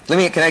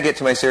 Can I get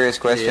to my serious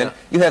question? Yeah.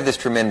 You have this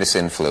tremendous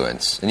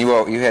influence, and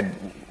you had,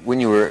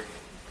 when you were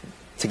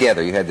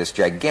together, you had this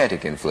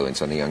gigantic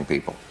influence on the young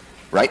people,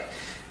 right?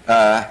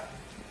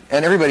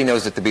 And everybody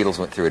knows that the Beatles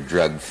went through a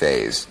drug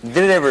phase. Did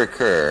it ever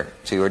occur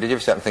to you, or did you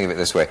ever stop and think of it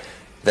this way,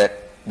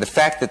 that the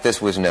fact that this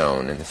was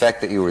known, and the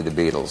fact that you were the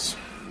Beatles,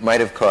 might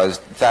have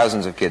caused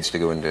thousands of kids to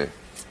go into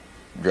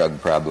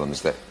drug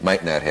problems that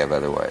might not have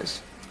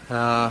otherwise?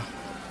 Well,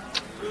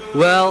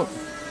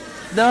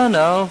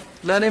 no.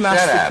 Let him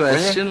ask the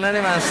question. Let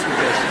him ask the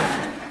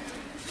question.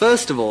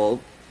 First of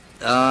all,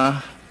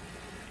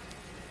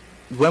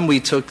 when we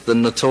took the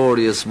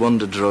notorious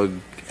wonder drug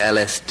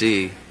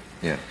LSD,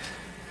 yeah,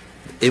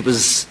 it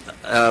was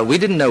we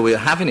didn't know we were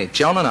having it.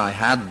 John and I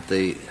had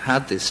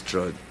this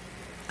drug,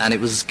 and it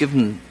was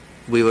given.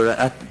 We were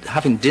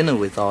having dinner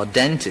with our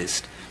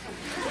dentist,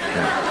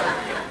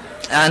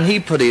 and he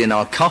put it in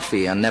our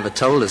coffee and never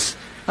told us.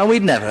 And we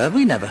never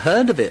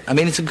heard of it. I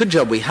mean, it's a good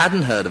job we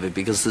hadn't heard of it,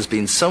 because there's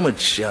been so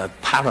much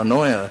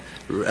paranoia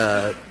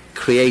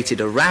created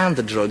around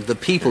the drug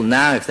that people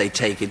now, if they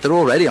take it, they're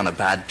already on a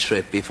bad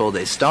trip before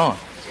they start.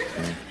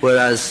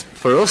 Whereas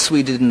for us,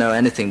 we didn't know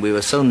anything. We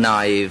were so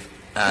naive,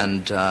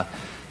 and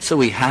so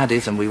we had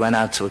it, and we went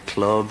out to a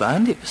club,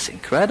 and it was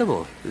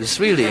incredible. It was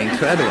really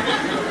incredible.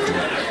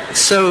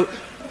 So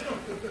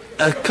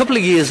a couple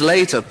of years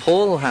later,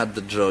 Paul had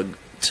the drug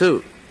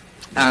too.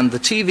 And the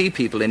TV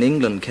people in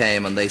England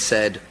came and they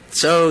said,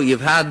 so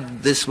you've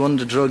had this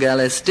wonder drug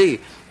LSD.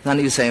 And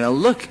he was saying, well,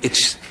 look,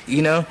 it's,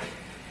 you know,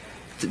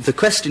 the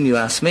question you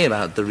asked me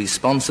about the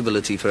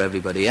responsibility for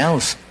everybody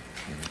else.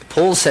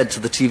 Paul said to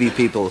the TV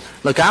people,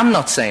 look, I'm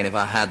not saying if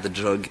I had the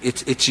drug,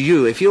 it's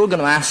you. If you're going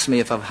to ask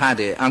me if I've had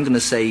it, I'm going to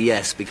say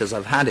yes because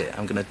I've had it.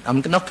 I'm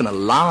not going to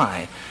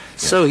lie.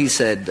 So he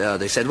said,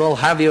 they said, well,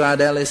 have you had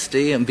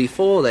LSD? And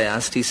before they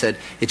asked, he said,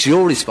 it's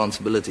your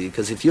responsibility,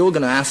 because if you're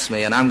going to ask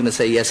me and I'm going to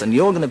say yes, and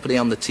you're going to put it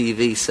on the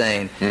TV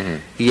saying,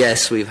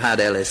 yes, we've had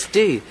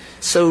LSD.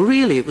 So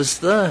really it was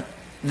their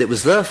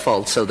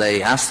fault. So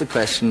they asked the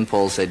question,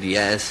 Paul said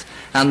yes,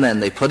 and then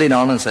they put it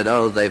on and said,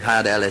 oh, they've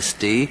had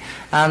LSD,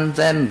 and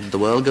then the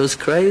world goes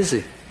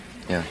crazy.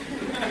 Yeah.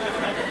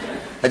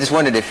 I just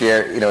wondered if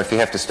if you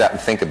have to stop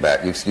and think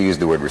about, you used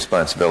the word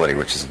responsibility,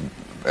 which is,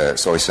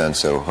 it always sounds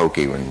so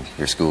hokey when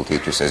your school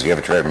teacher says you have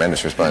a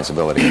tremendous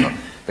responsibility.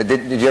 But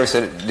did you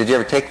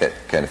ever take that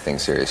kind of thing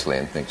seriously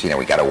and think,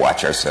 we got to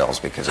watch ourselves,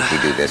 because if we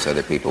do this,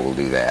 other people will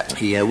do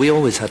that? Yeah, we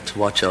always had to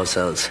watch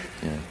ourselves.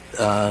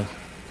 Yeah.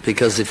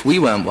 Because if we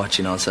weren't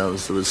watching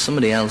ourselves, there was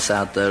somebody else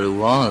out there who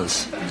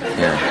was.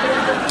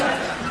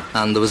 Yeah.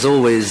 And there was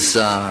always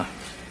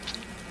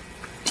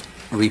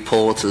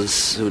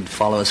reporters who'd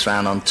follow us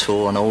around on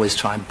tour and always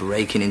try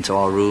breaking into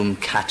our room,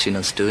 catching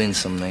us doing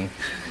something.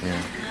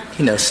 Yeah.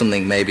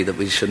 Something maybe that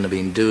we shouldn't have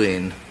been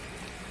doing.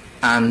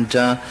 And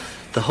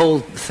the whole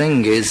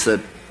thing is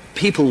that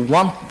people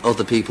want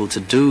other people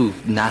to do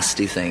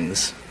nasty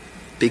things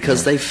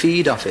because they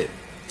feed off it.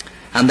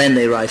 And then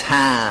they write,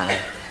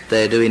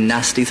 they're doing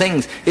nasty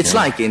things. It's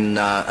like in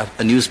a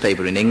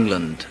newspaper in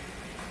England.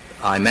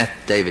 I met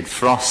David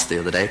Frost the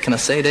other day. Can I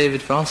say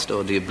David Frost,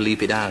 or do you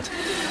bleep it out?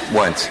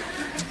 Once.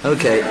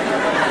 Okay.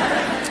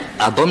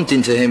 I bumped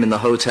into him in the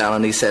hotel,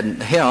 and he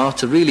said, here,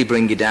 to really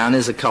bring you down,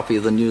 is a copy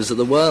of the News of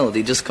the World.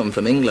 He'd just come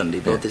from England. He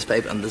bought this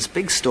paper, and there's a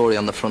big story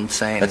on the front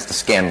saying... That's the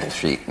scandal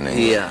sheet in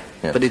England.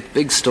 Yeah. But it's a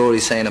big story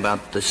saying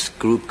about this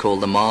group called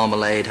the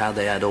Marmalade, how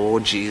they had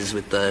orgies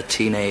with the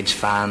teenage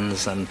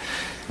fans and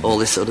all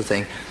this sort of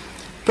thing.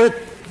 But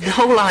the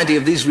whole idea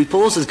of these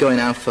reporters going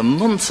out for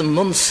months and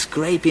months,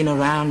 scraping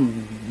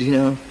around,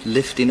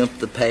 lifting up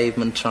the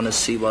pavement, trying to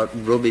see what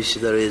rubbish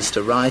there is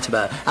to write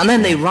about. And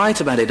then they write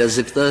about it as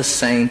if they're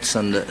saints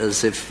and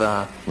as if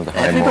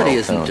everybody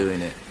isn't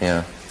doing it.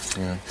 Yeah.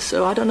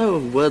 So I don't know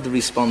where the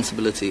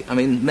responsibility... I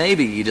mean,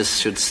 maybe you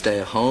just should stay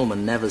at home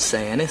and never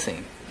say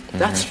anything.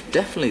 That's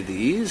definitely the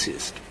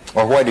easiest.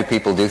 Or why do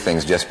people do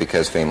things just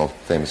because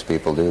famous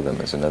people do them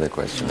is another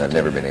question I've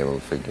never been able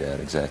to figure out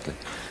exactly.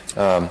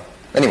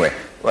 Anyway,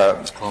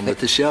 on with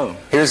the show.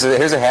 Here's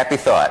a happy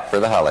thought for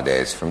the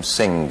holidays from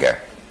Singer.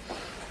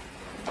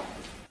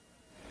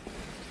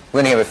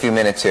 We're going to have a few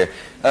minutes here.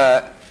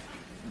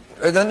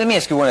 Let me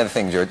ask you one other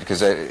thing, George,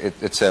 because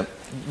do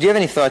you have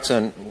any thoughts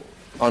on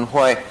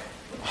why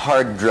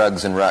hard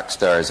drugs and rock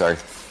stars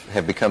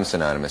have become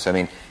synonymous? I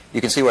mean, you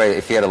can see why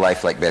if you had a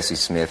life like Bessie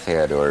Smith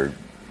had, or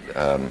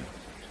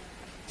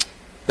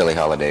Billie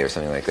Holiday or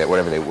something like that,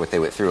 what they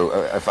went through.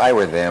 If I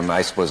were them,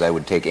 I suppose I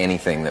would take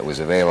anything that was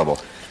available.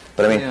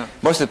 But I mean,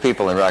 most of the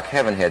people in rock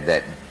haven't had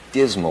that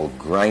dismal,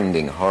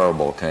 grinding,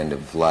 horrible kind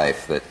of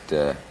life.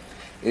 That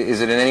is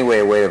it in any way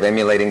a way of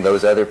emulating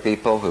those other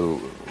people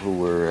who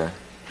were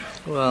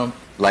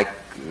like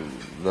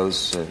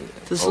those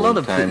there's a lot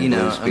of I mean,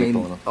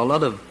 a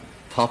lot of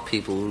pop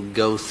people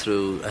go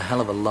through a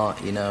hell of a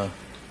lot.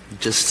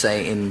 Just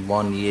say in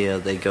 1 year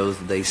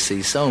they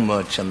see so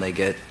much, and they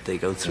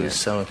go through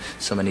so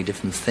many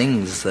different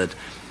things that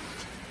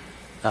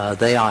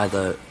they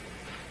either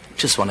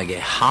just want to get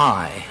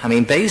high. I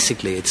mean,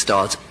 basically it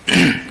starts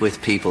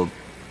with people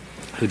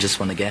who just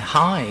want to get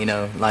high,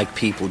 like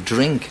people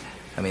drink.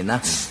 I mean,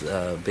 that's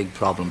a big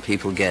problem.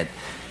 People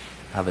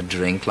have a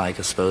drink, like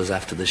I suppose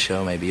after the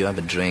show maybe you have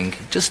a drink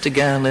just to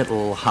get a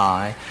little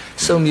high.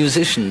 So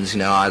musicians,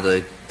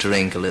 either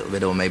drink a little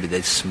bit or maybe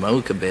they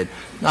smoke a bit,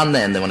 and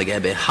then they want to get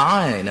a bit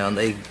high, and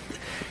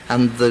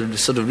they're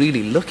sort of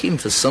really looking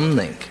for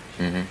something.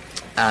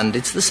 And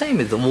it's the same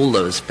with all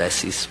those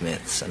Bessie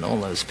Smiths and all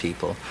those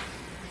people.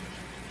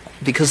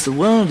 Because the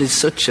world is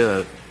such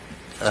a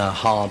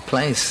hard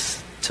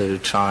place to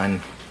try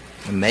and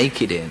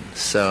make it in.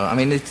 So, I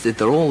mean,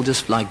 they're all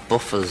just like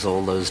buffers,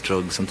 all those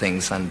drugs and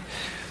things. And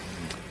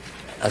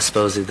I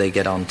suppose if they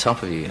get on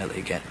top of you,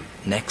 they get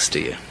next to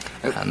you.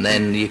 And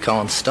then you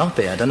can't stop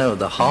it. I don't know,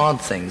 the hard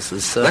things.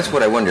 That's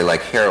what I wonder,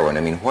 like heroin.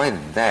 I mean, why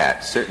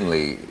that?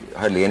 Certainly,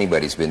 hardly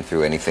anybody's been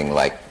through anything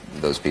like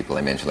those people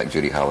I mentioned, like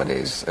Billie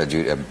Holiday's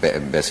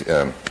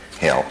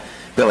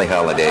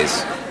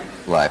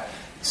life.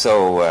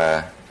 So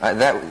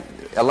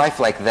a life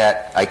like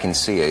that, I can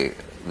see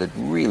the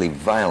really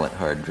violent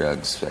hard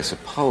drugs, I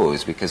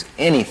suppose, because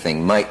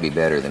anything might be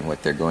better than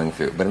what they're going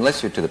through. But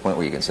unless you're to the point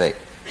where you can say,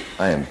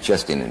 I am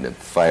just in the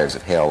fires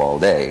of hell all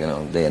day,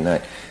 day and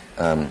night.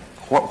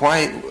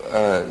 Why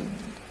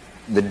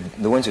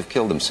the ones who've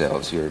killed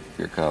themselves, your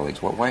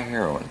colleagues? Why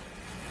heroin?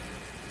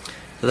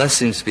 Well, that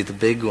seems to be the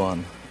big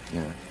one.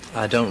 Yeah.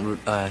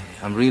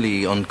 I'm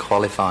really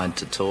unqualified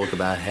to talk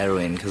about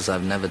heroin because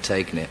I've never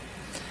taken it,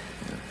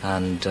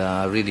 and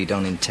I really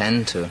don't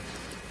intend to.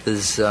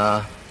 There's,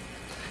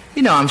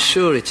 I'm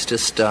sure it's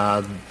just,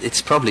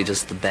 it's probably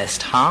just the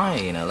best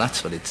high.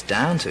 That's what it's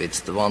down to.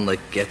 It's the one that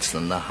gets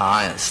them the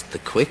highest, the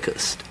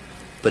quickest,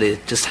 but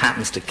it just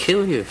happens to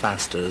kill you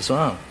faster as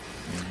well.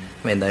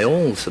 I mean, they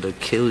all sort of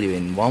kill you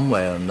in one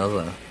way or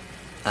another.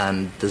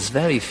 And there's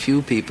very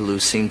few people who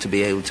seem to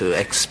be able to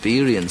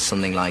experience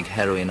something like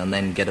heroin and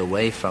then get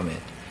away from it.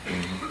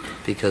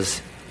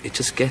 Because it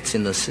just gets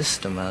in the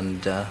system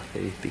and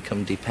they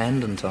become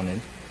dependent on it.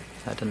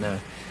 I don't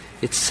know.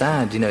 It's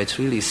sad, it's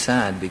really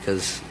sad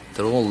because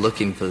they're all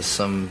looking for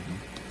some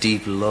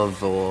deep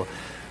love or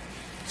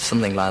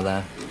something like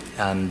that.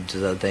 And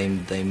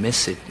they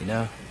miss it,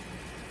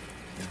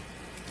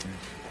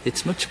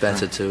 It's much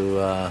better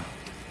to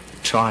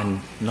try and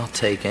not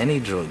take any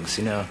drugs,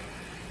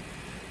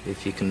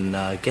 If you can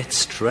get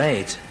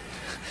straight,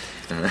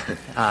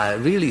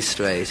 really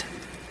straight,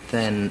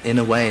 then in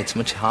a way it's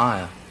much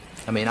higher.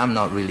 I mean, I'm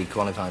not really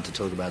qualified to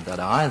talk about that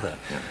either.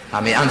 Yeah.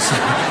 I mean, I'm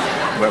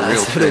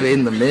sort of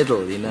in the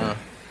middle,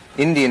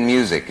 Indian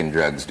music and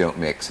drugs don't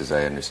mix, as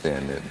I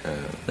understand it.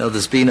 No,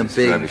 there's been a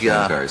big... Ravi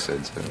Shankar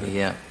said so.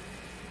 Yeah.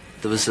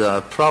 There was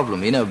a problem.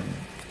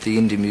 The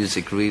Indian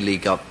music really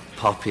got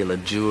popular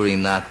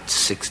during that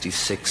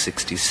 66,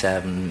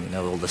 67,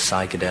 all the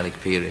psychedelic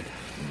period.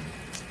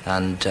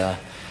 And I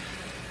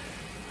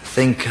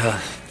think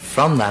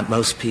from that,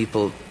 most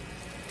people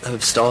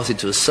have started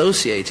to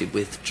associate it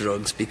with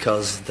drugs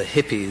because the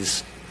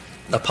hippies,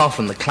 apart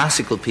from the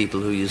classical people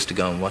who used to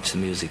go and watch the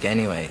music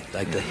anyway,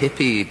 like the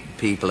hippie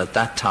people at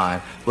that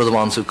time were the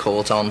ones who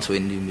caught on to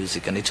Indian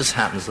music, and it just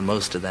happens that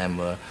most of them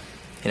were,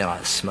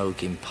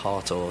 smoking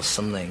pot or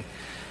something.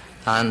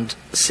 And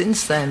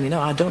since then,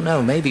 I don't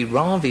know, maybe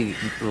Ravi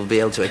will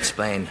be able to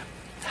explain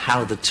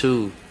how the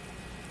two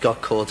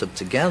got caught up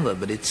together,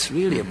 but it's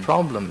really a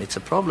problem. It's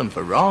a problem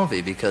for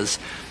Ravi because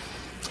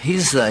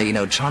he's,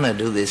 trying to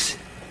do this,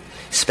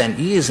 spent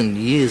years and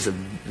years of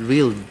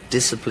real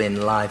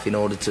disciplined life in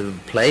order to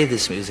play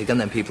this music, and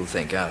then people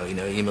think,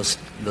 he must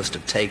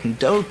have taken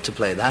dope to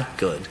play that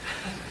good,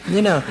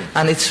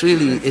 and it's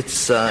really,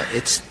 it's a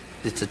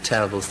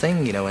terrible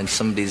thing, when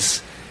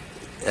somebody's,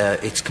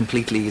 it's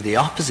completely the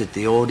opposite.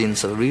 The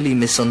audience are really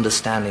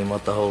misunderstanding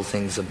what the whole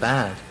thing's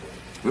about.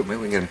 Maybe we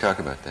can get him to talk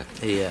about that.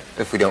 Yeah.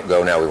 If we don't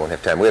go now, we won't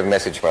have time. We have a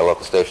message from our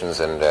local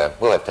stations, and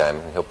we'll have time.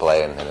 He'll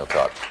play, and he'll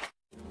talk.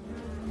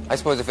 I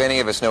suppose if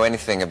any of us know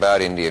anything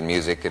about Indian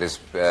music, it is,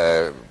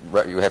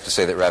 you have to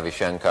say that Ravi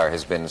Shankar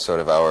has been sort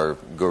of our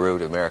guru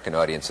to American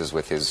audiences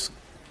with his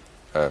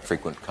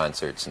frequent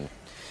concerts and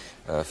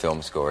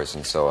film scores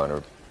and so on.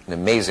 An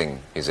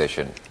amazing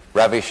musician.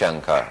 Ravi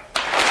Shankar.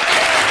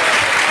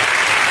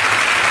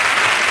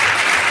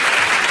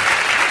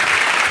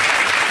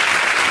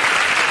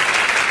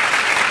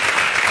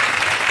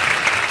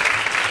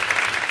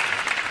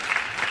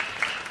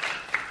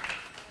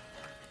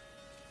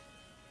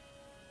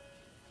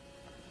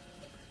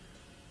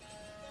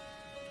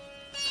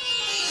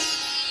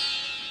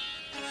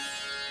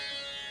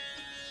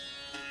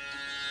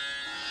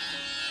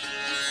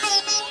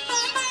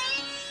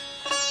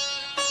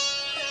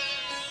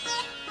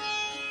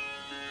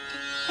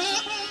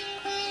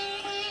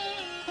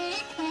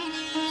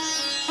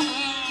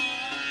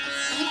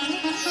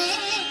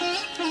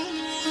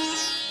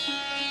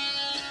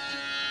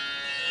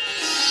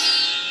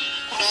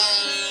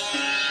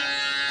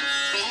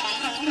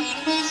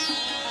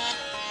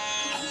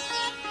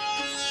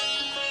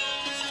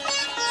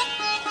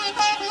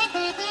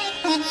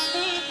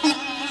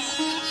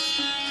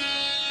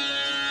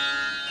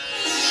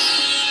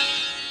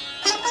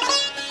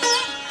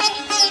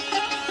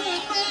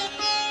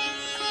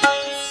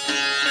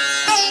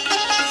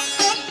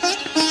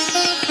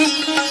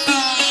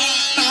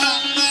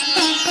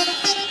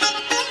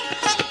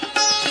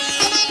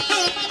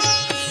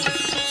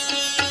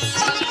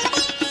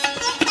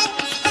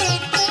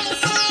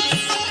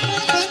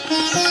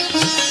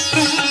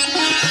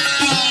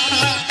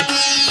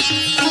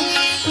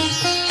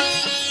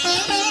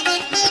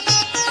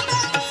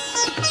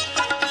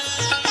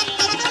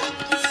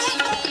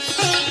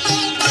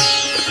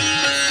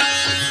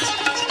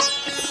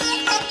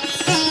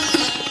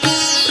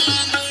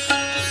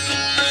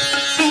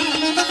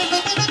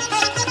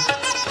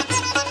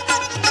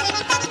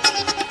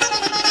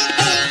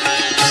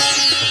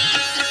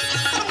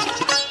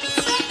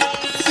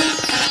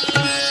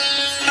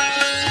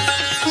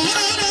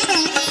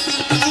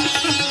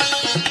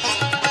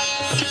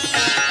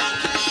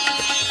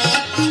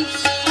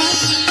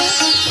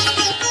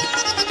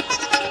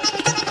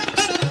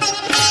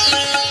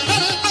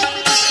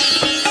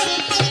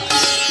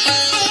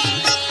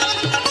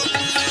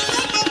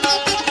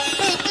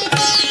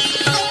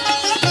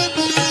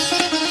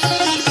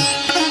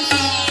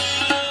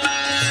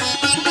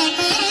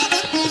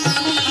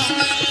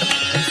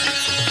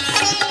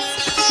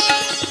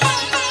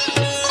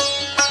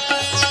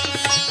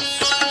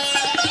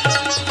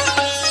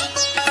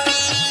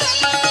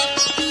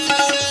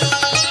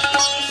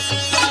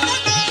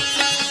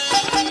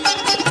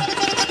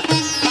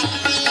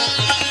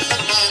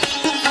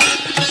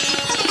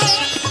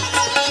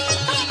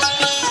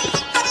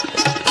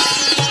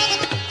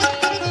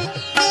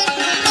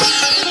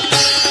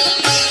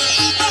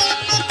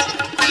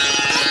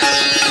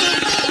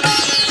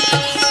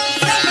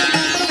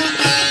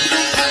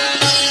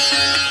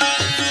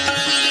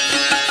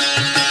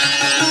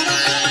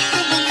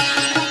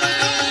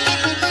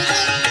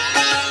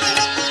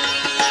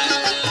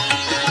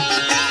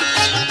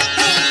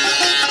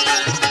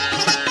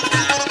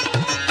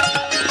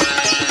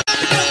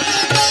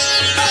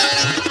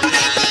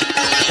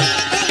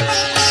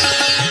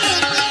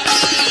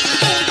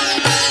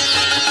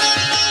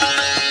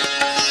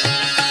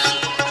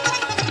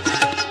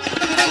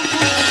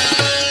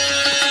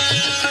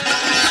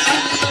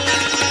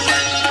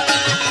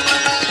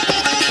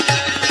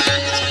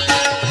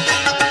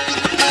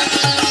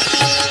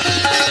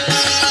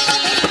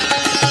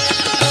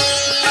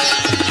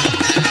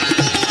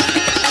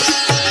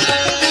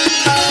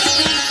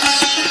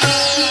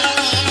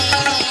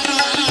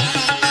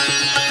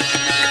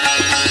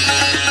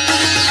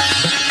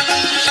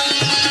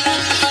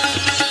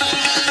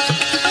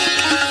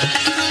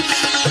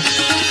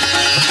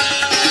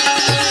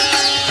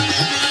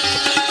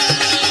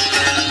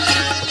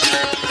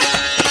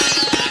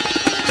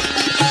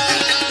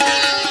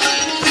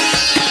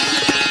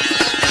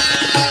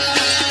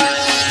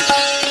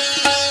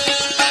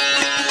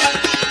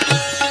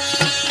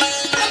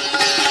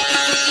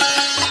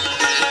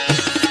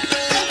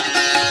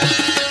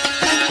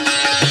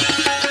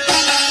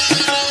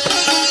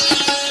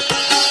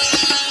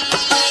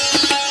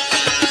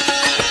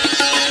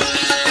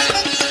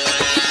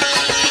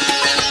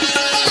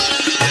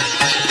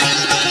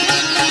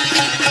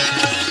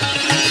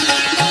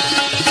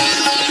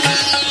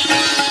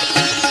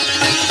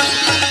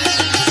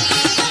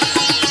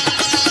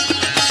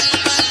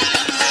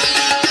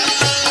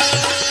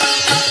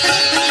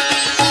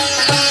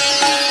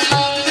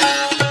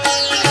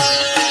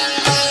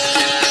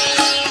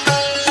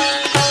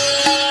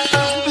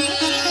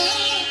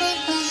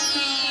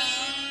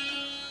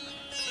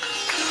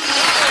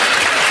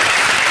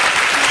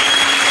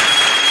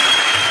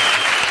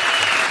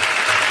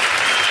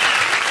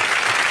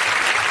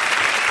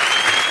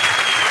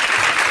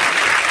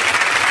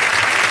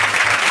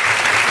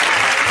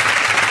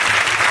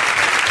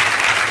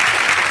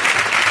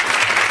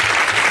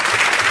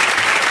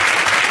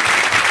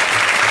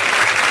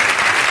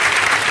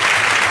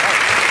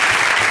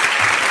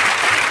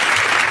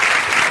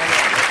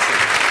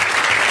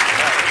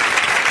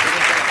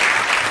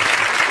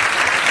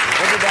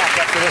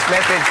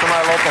 message from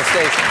our local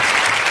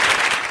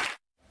stations.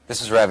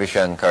 This is Ravi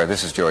Shankar.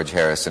 This is George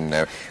Harrison.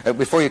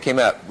 Before you came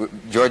out,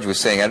 George was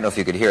saying, I don't know if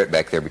you could hear it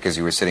back there because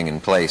you were sitting in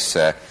place,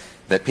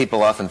 that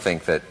people often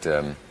think that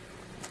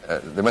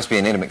there must be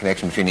an intimate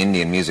connection between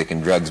Indian music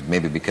and drugs,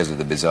 maybe because of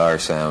the bizarre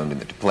sound, and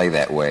that to play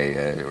that way,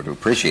 or to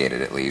appreciate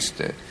it at least,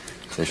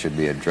 there should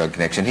be a drug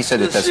connection. He said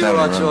that that's not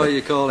I'm sure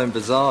you call him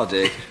bizarre,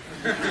 Dick.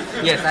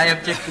 Yes, I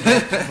object to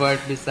that word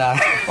bizarre.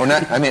 Oh,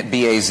 not, I meant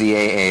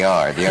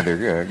B-A-Z-A-A-R, the other,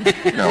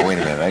 no, wait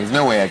a minute, there's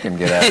no way I can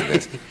get out of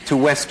this. To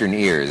Western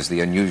ears,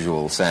 the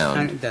unusual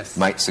sound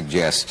might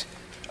suggest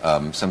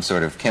some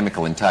sort of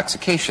chemical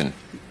intoxication.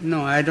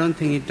 No, I don't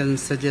think it doesn't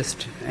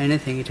suggest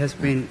anything. It has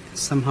been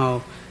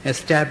somehow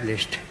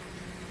established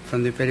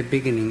from the very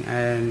beginning,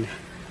 and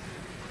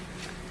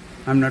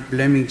I'm not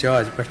blaming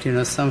George, but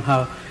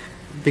somehow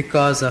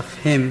because of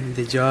him,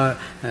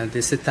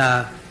 the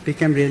sitar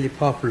became really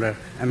popular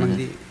among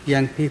the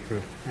young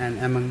people and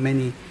among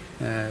many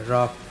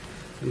rock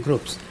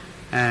groups,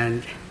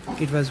 and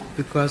it was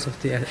because of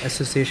the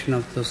association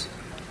of those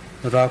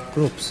rock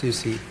groups. You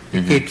see,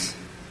 the kids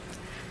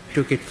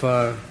took it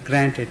for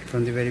granted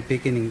from the very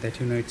beginning that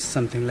it's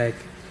something like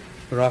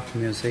rock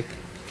music.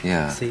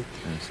 Yeah. See,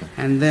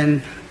 and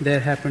then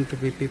there happened to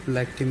be people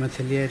like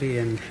Timothy Leary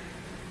and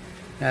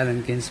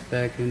Allen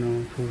Ginsberg,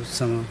 who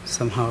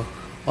somehow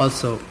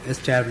also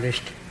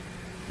established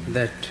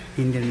that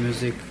Indian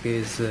music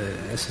is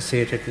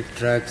associated with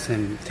drugs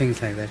and things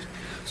like that.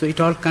 So it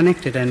all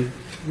connected, and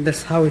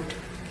that's how it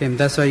came.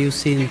 That's why you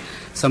see in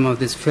some of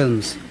these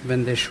films,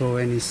 when they show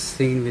any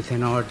scene with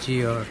an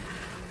orgy or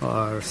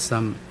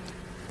some,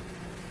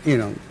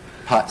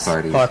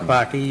 pot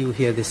party, you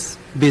hear this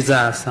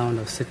bizarre sound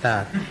of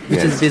sitar, which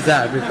is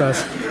bizarre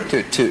because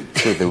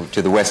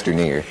to the Western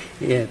ear.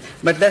 Yeah,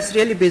 but that's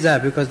really bizarre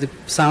because the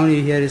sound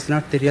you hear is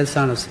not the real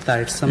sound of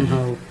sitar. It's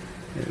somehow,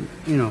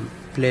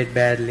 played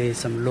badly,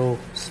 some low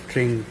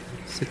string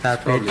sitar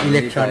played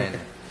electronic.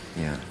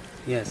 Yeah.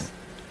 Yes.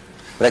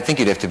 But I think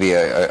you'd have to be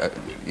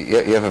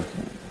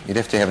you'd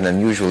have to have an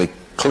unusually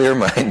clear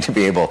mind to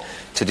be able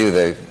to do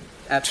the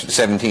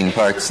 17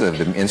 parts of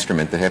the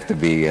instrument that have to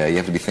be you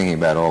have to be thinking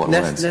about all at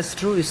once. That's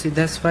true. You see,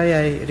 that's why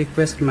I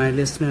request my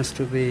listeners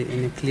to be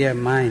in a clear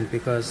mind,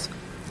 because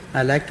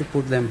I like to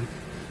put them,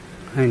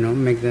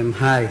 make them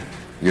high.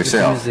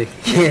 Yourself? With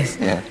music. Yes.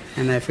 Yeah.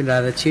 And I feel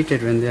rather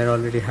cheated when they're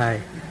already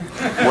high.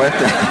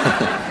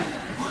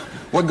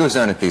 What goes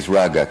on at these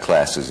raga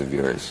classes of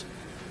yours?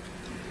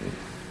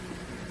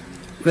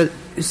 Well,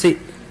 you see,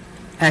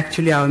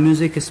 actually our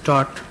music is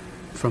taught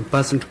from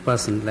person to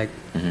person, like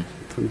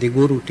from the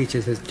guru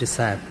teaches his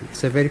disciple.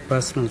 It's a very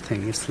personal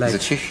thing. It's like... Is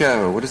it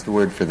shishya, or what is the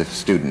word for the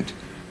student?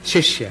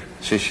 Shishya.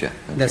 Shishya.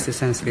 Okay. That's the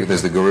Sanskrit.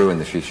 There's the guru and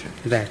the shishya.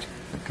 Right.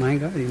 Okay. My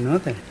God, you know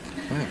that.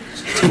 Wow.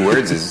 2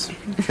 words is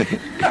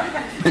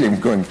really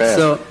going fast.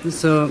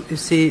 So you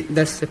see,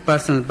 that's the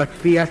personal. But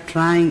we are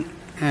trying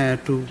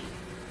to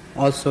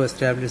also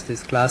establish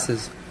these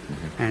classes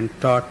and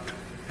taught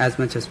as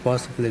much as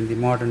possible in the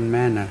modern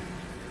manner.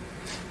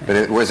 But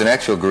it was an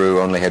actual guru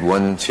only had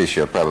one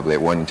shishya probably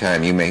at one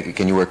time.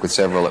 Can you work with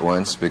several at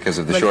once because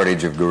of the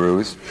shortage of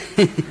gurus?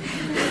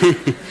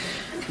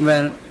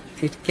 Well,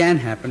 it can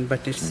happen,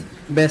 but it's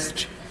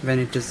best when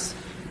it is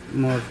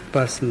more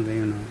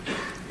personal,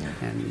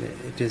 And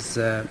it is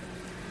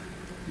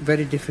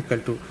very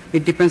difficult to...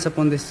 It depends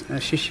upon this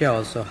shishya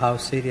also, how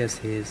serious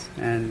he is,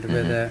 and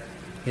whether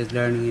he is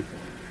learning it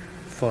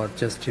for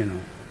just,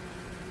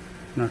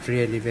 not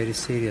really very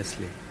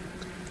seriously.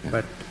 Yeah.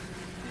 But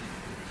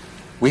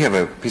we have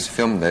a piece of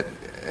film that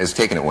is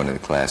taken at one of the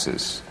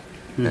classes,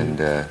 and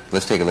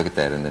let's take a look at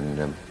that, and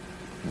then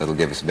that'll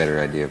give us a better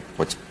idea of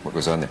what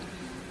goes on there.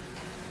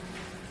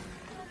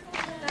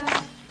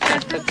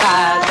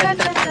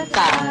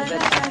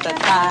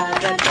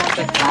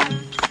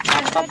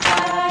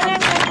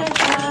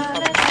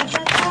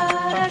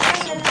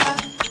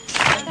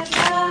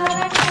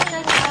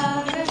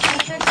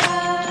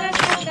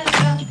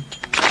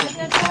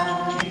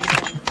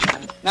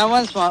 now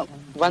once more,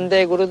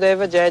 Vande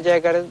Gurudeva, Jaya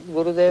Jaya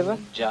Gurudeva,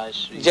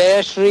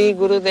 Jaya Shri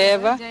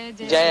Gurudeva,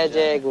 Jaya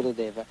Jaya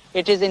Gurudeva.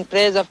 It is in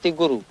praise of the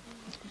Guru.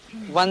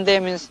 Vande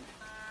means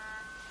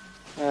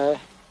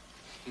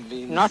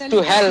not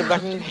to hell,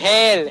 but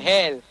hail,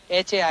 hail,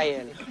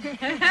 H-A-I-L.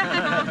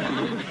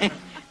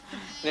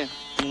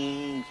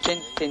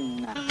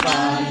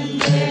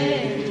 Vande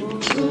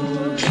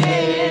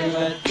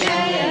Gurudeva,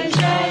 Jaya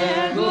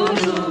Jaya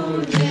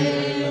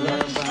Gurudeva,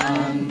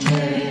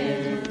 Vande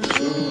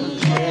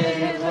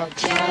Gurudeva,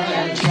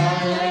 Jaya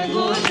Jaya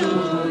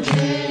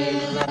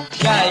Gurudeva,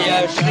 Jaya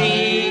Shri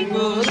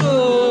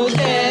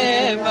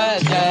Gurudeva,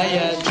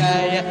 Jaya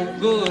Jaya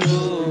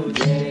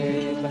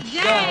Gurudeva,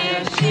 Jaya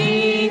Shri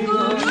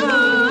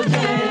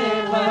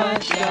Gurudeva,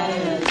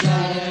 Jaya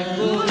Jaya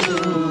Gurudeva.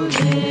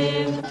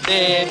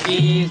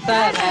 Devi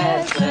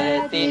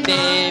Saraswati,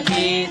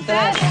 Devi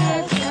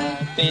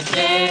Saraswati,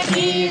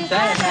 Devi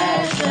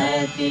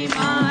Saraswati,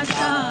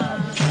 Mata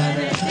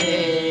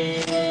Saraswati.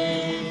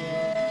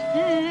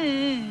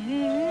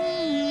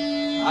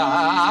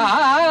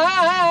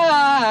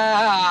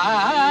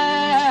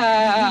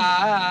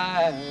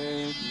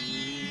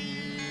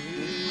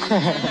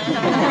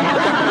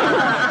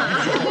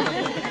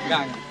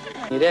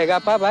 Ni re ga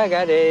pa ba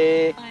ga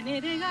re. Ni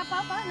re ga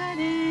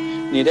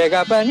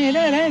pa ni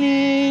re re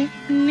ni.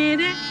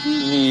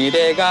 Ni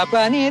re ga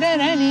pa ni re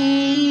re ni.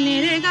 Ni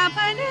re ga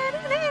pa ni re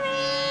re ni.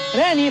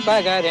 Re ni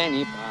pa ga re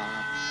ni pa.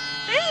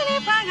 Re ni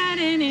pa ga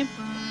re ni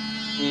pa.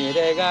 Ni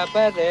re ga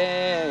pa re.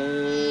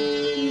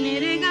 Ni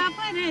re ga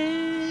pa re.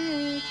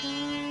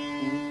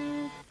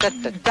 Ta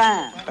ta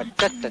ta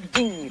ta ta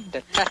ting ta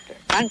ta.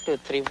 1 2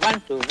 3 1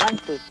 2 1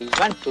 2 3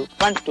 1 2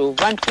 1 2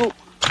 1 2.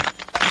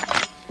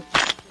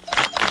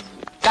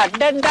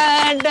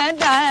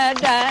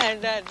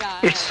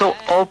 It's so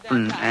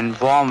open and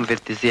warm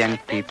with these young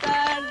people.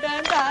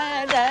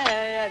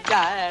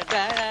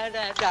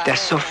 They're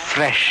so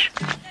fresh,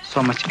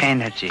 so much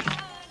energy.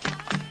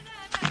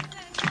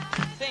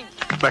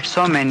 But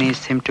so many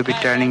seem to be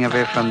turning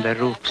away from their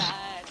roots.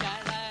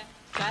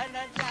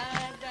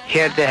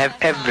 Here they have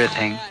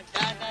everything,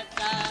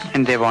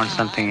 and they want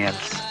something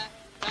else.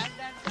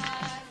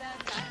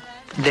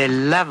 They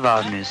love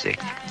our music,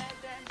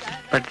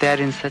 but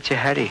they're in such a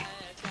hurry.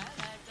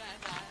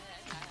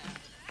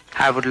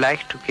 I would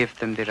like to give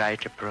them the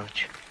right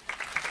approach.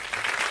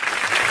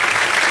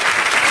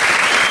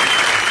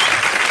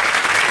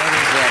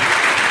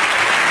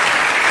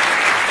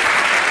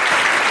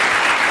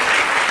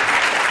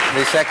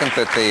 The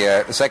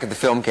second the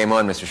film came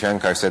on, Mr.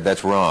 Shankar said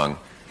that's wrong.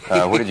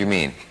 What did you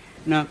mean?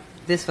 No,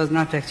 this was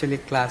not actually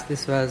class.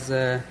 This was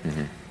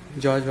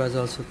George was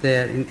also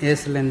there in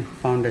ASLN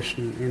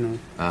Foundation,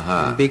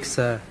 Big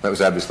Sir. That was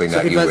obviously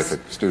not you with a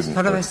student.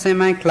 Sort of a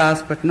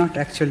semi-class, but not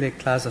actually a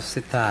class of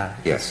sitar.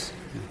 Yes,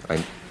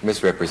 I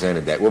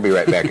misrepresented that. We'll be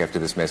right back after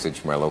this message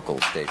from our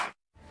local station.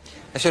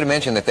 I should have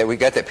mentioned that we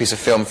got that piece of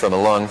film from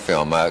a long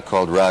film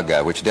called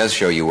Raga, which does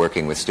show you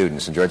working with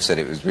students, and George said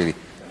it was really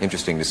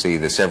interesting to see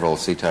the several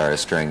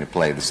sitarists trying to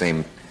play the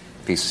same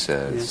piece,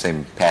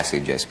 same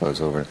passage, I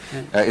suppose, over.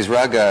 Is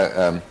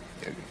Raga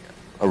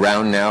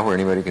around now where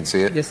anybody can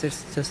see it? Yes,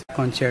 it's just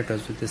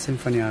concertos with the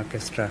symphony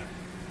orchestra.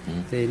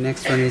 The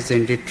next one is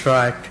in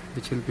Detroit,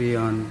 which will be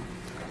on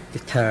the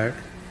 3rd,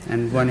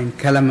 and one in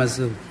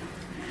Kalamazoo.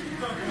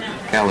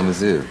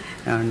 Kalamazoo.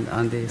 And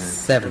on the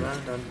 7th.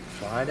 And on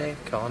Friday,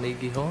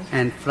 Carnegie Hall.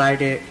 And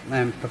Friday,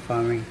 I'm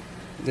performing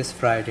this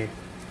Friday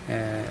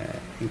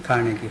in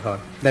Carnegie Hall.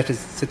 That is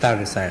sitar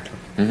recital.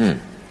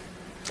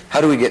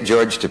 How do we get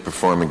George to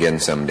perform again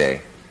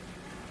someday?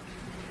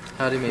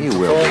 How do you mean? He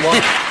will. Perform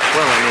what?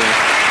 Well, I mean,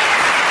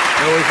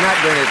 no, he's not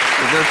going to.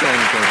 There's no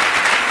time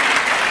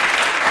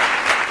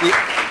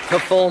to.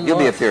 Perform You'll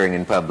what? be appearing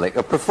in public.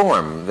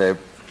 Perform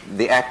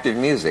the active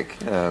music.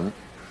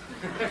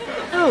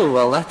 Oh,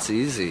 well, that's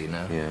easy,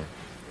 Yeah.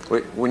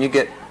 When you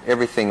get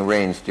everything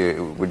arranged,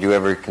 would you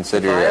ever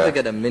consider... If I ever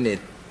get a minute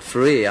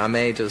free, I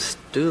may just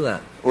do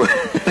that.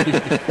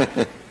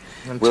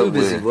 I'm too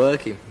busy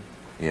working.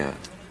 Yeah.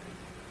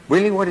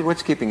 Really?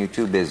 What's keeping you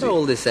too busy?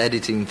 All this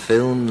editing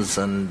films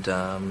and,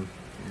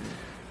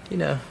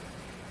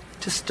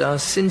 just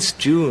since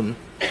June,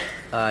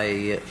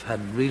 I've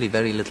had really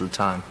very little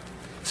time.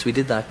 So we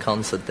did that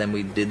concert, then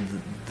we did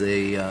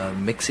the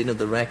mixing of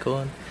the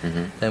record,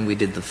 then we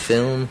did the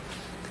film,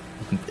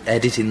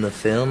 editing the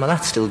film, and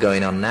that's still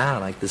going on now.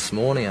 Like this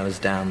morning I was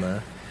down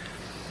there,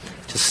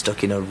 just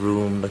stuck in a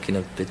room looking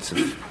at bits of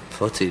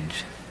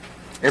footage.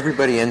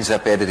 Everybody ends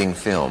up editing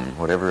film.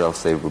 Whatever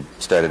else they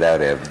started out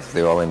as,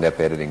 they all end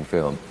up editing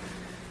film.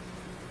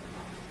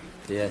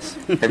 Yes.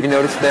 Have you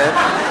noticed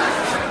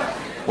that?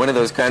 One of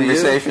those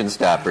conversation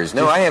stoppers.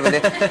 No, I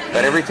haven't.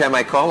 But every time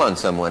I call on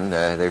someone,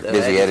 they're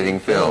busy editing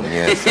film.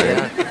 Yes.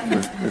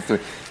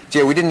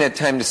 Gee, we didn't have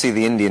time to see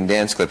the Indian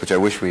dance clip, which I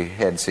wish we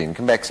had seen.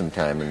 Come back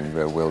sometime, and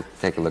we'll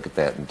take a look at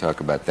that and talk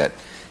about that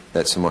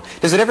some more.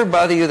 Does it ever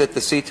bother you that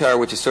the sitar,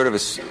 which is sort of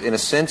in a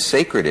sense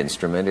sacred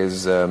instrument,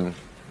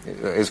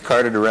 is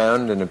carted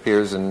around and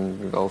appears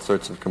in all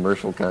sorts of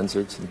commercial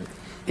concerts?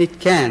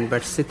 It can,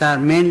 but sitar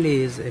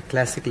mainly is a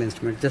classical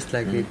instrument, just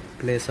like it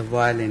plays a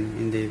violin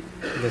in the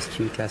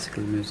Western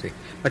classical music.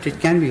 But it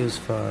can be used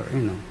for,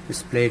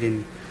 it's played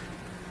in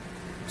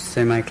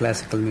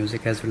semi-classical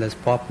music as well as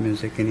pop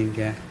music in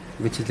India,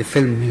 which is the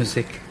film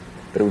music.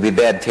 But it would be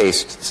bad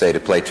taste, say, to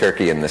play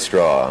Turkey in the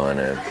Straw on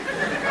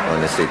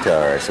a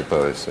sitar, I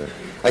suppose.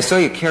 I saw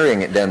you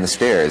carrying it down the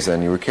stairs,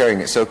 and you were carrying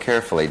it so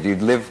carefully. Do you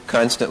live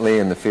constantly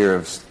in the fear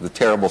of the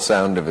terrible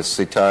sound of a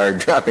sitar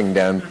dropping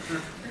down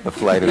a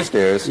flight of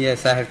stairs?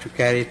 Yes, I have to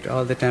carry it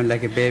all the time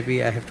like a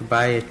baby. I have to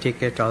buy a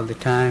ticket all the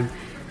time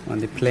on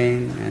the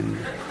plane. And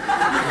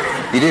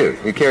you do?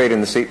 You carry it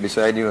in the seat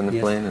beside you on the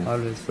plane? And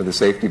always. With a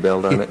safety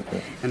belt on it?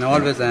 And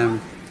always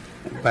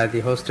by the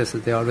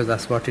hostesses, they always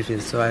ask what it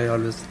is. So I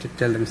always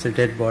tell them it's a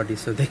dead body,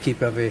 so they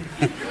keep away.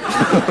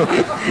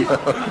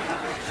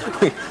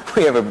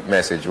 We have a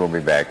message. We'll be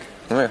back.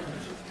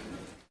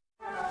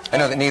 I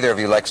know that neither of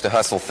you likes to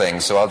hustle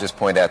things, so I'll just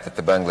point out that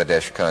the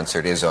Bangladesh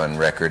concert is on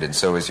record, and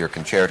so is your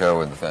concerto,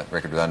 with the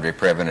record with Andre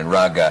Previn, and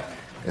Raga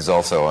is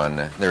also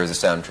on. There is a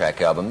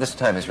soundtrack album. This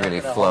time has really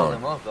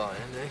flown.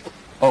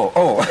 Oh.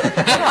 Hold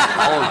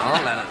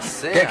on, let us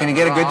see. Can you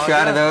get a good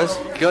shot of those?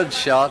 Good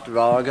shot,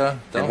 Raga.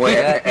 Don't wait,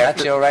 forget,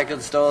 at your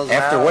record stores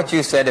After now. what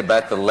you said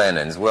about the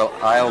Lennons, well,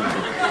 I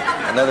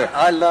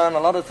learn a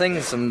lot of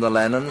things from the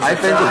Lennons. I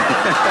wish we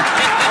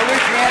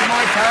had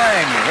more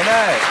time. Good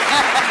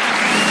night.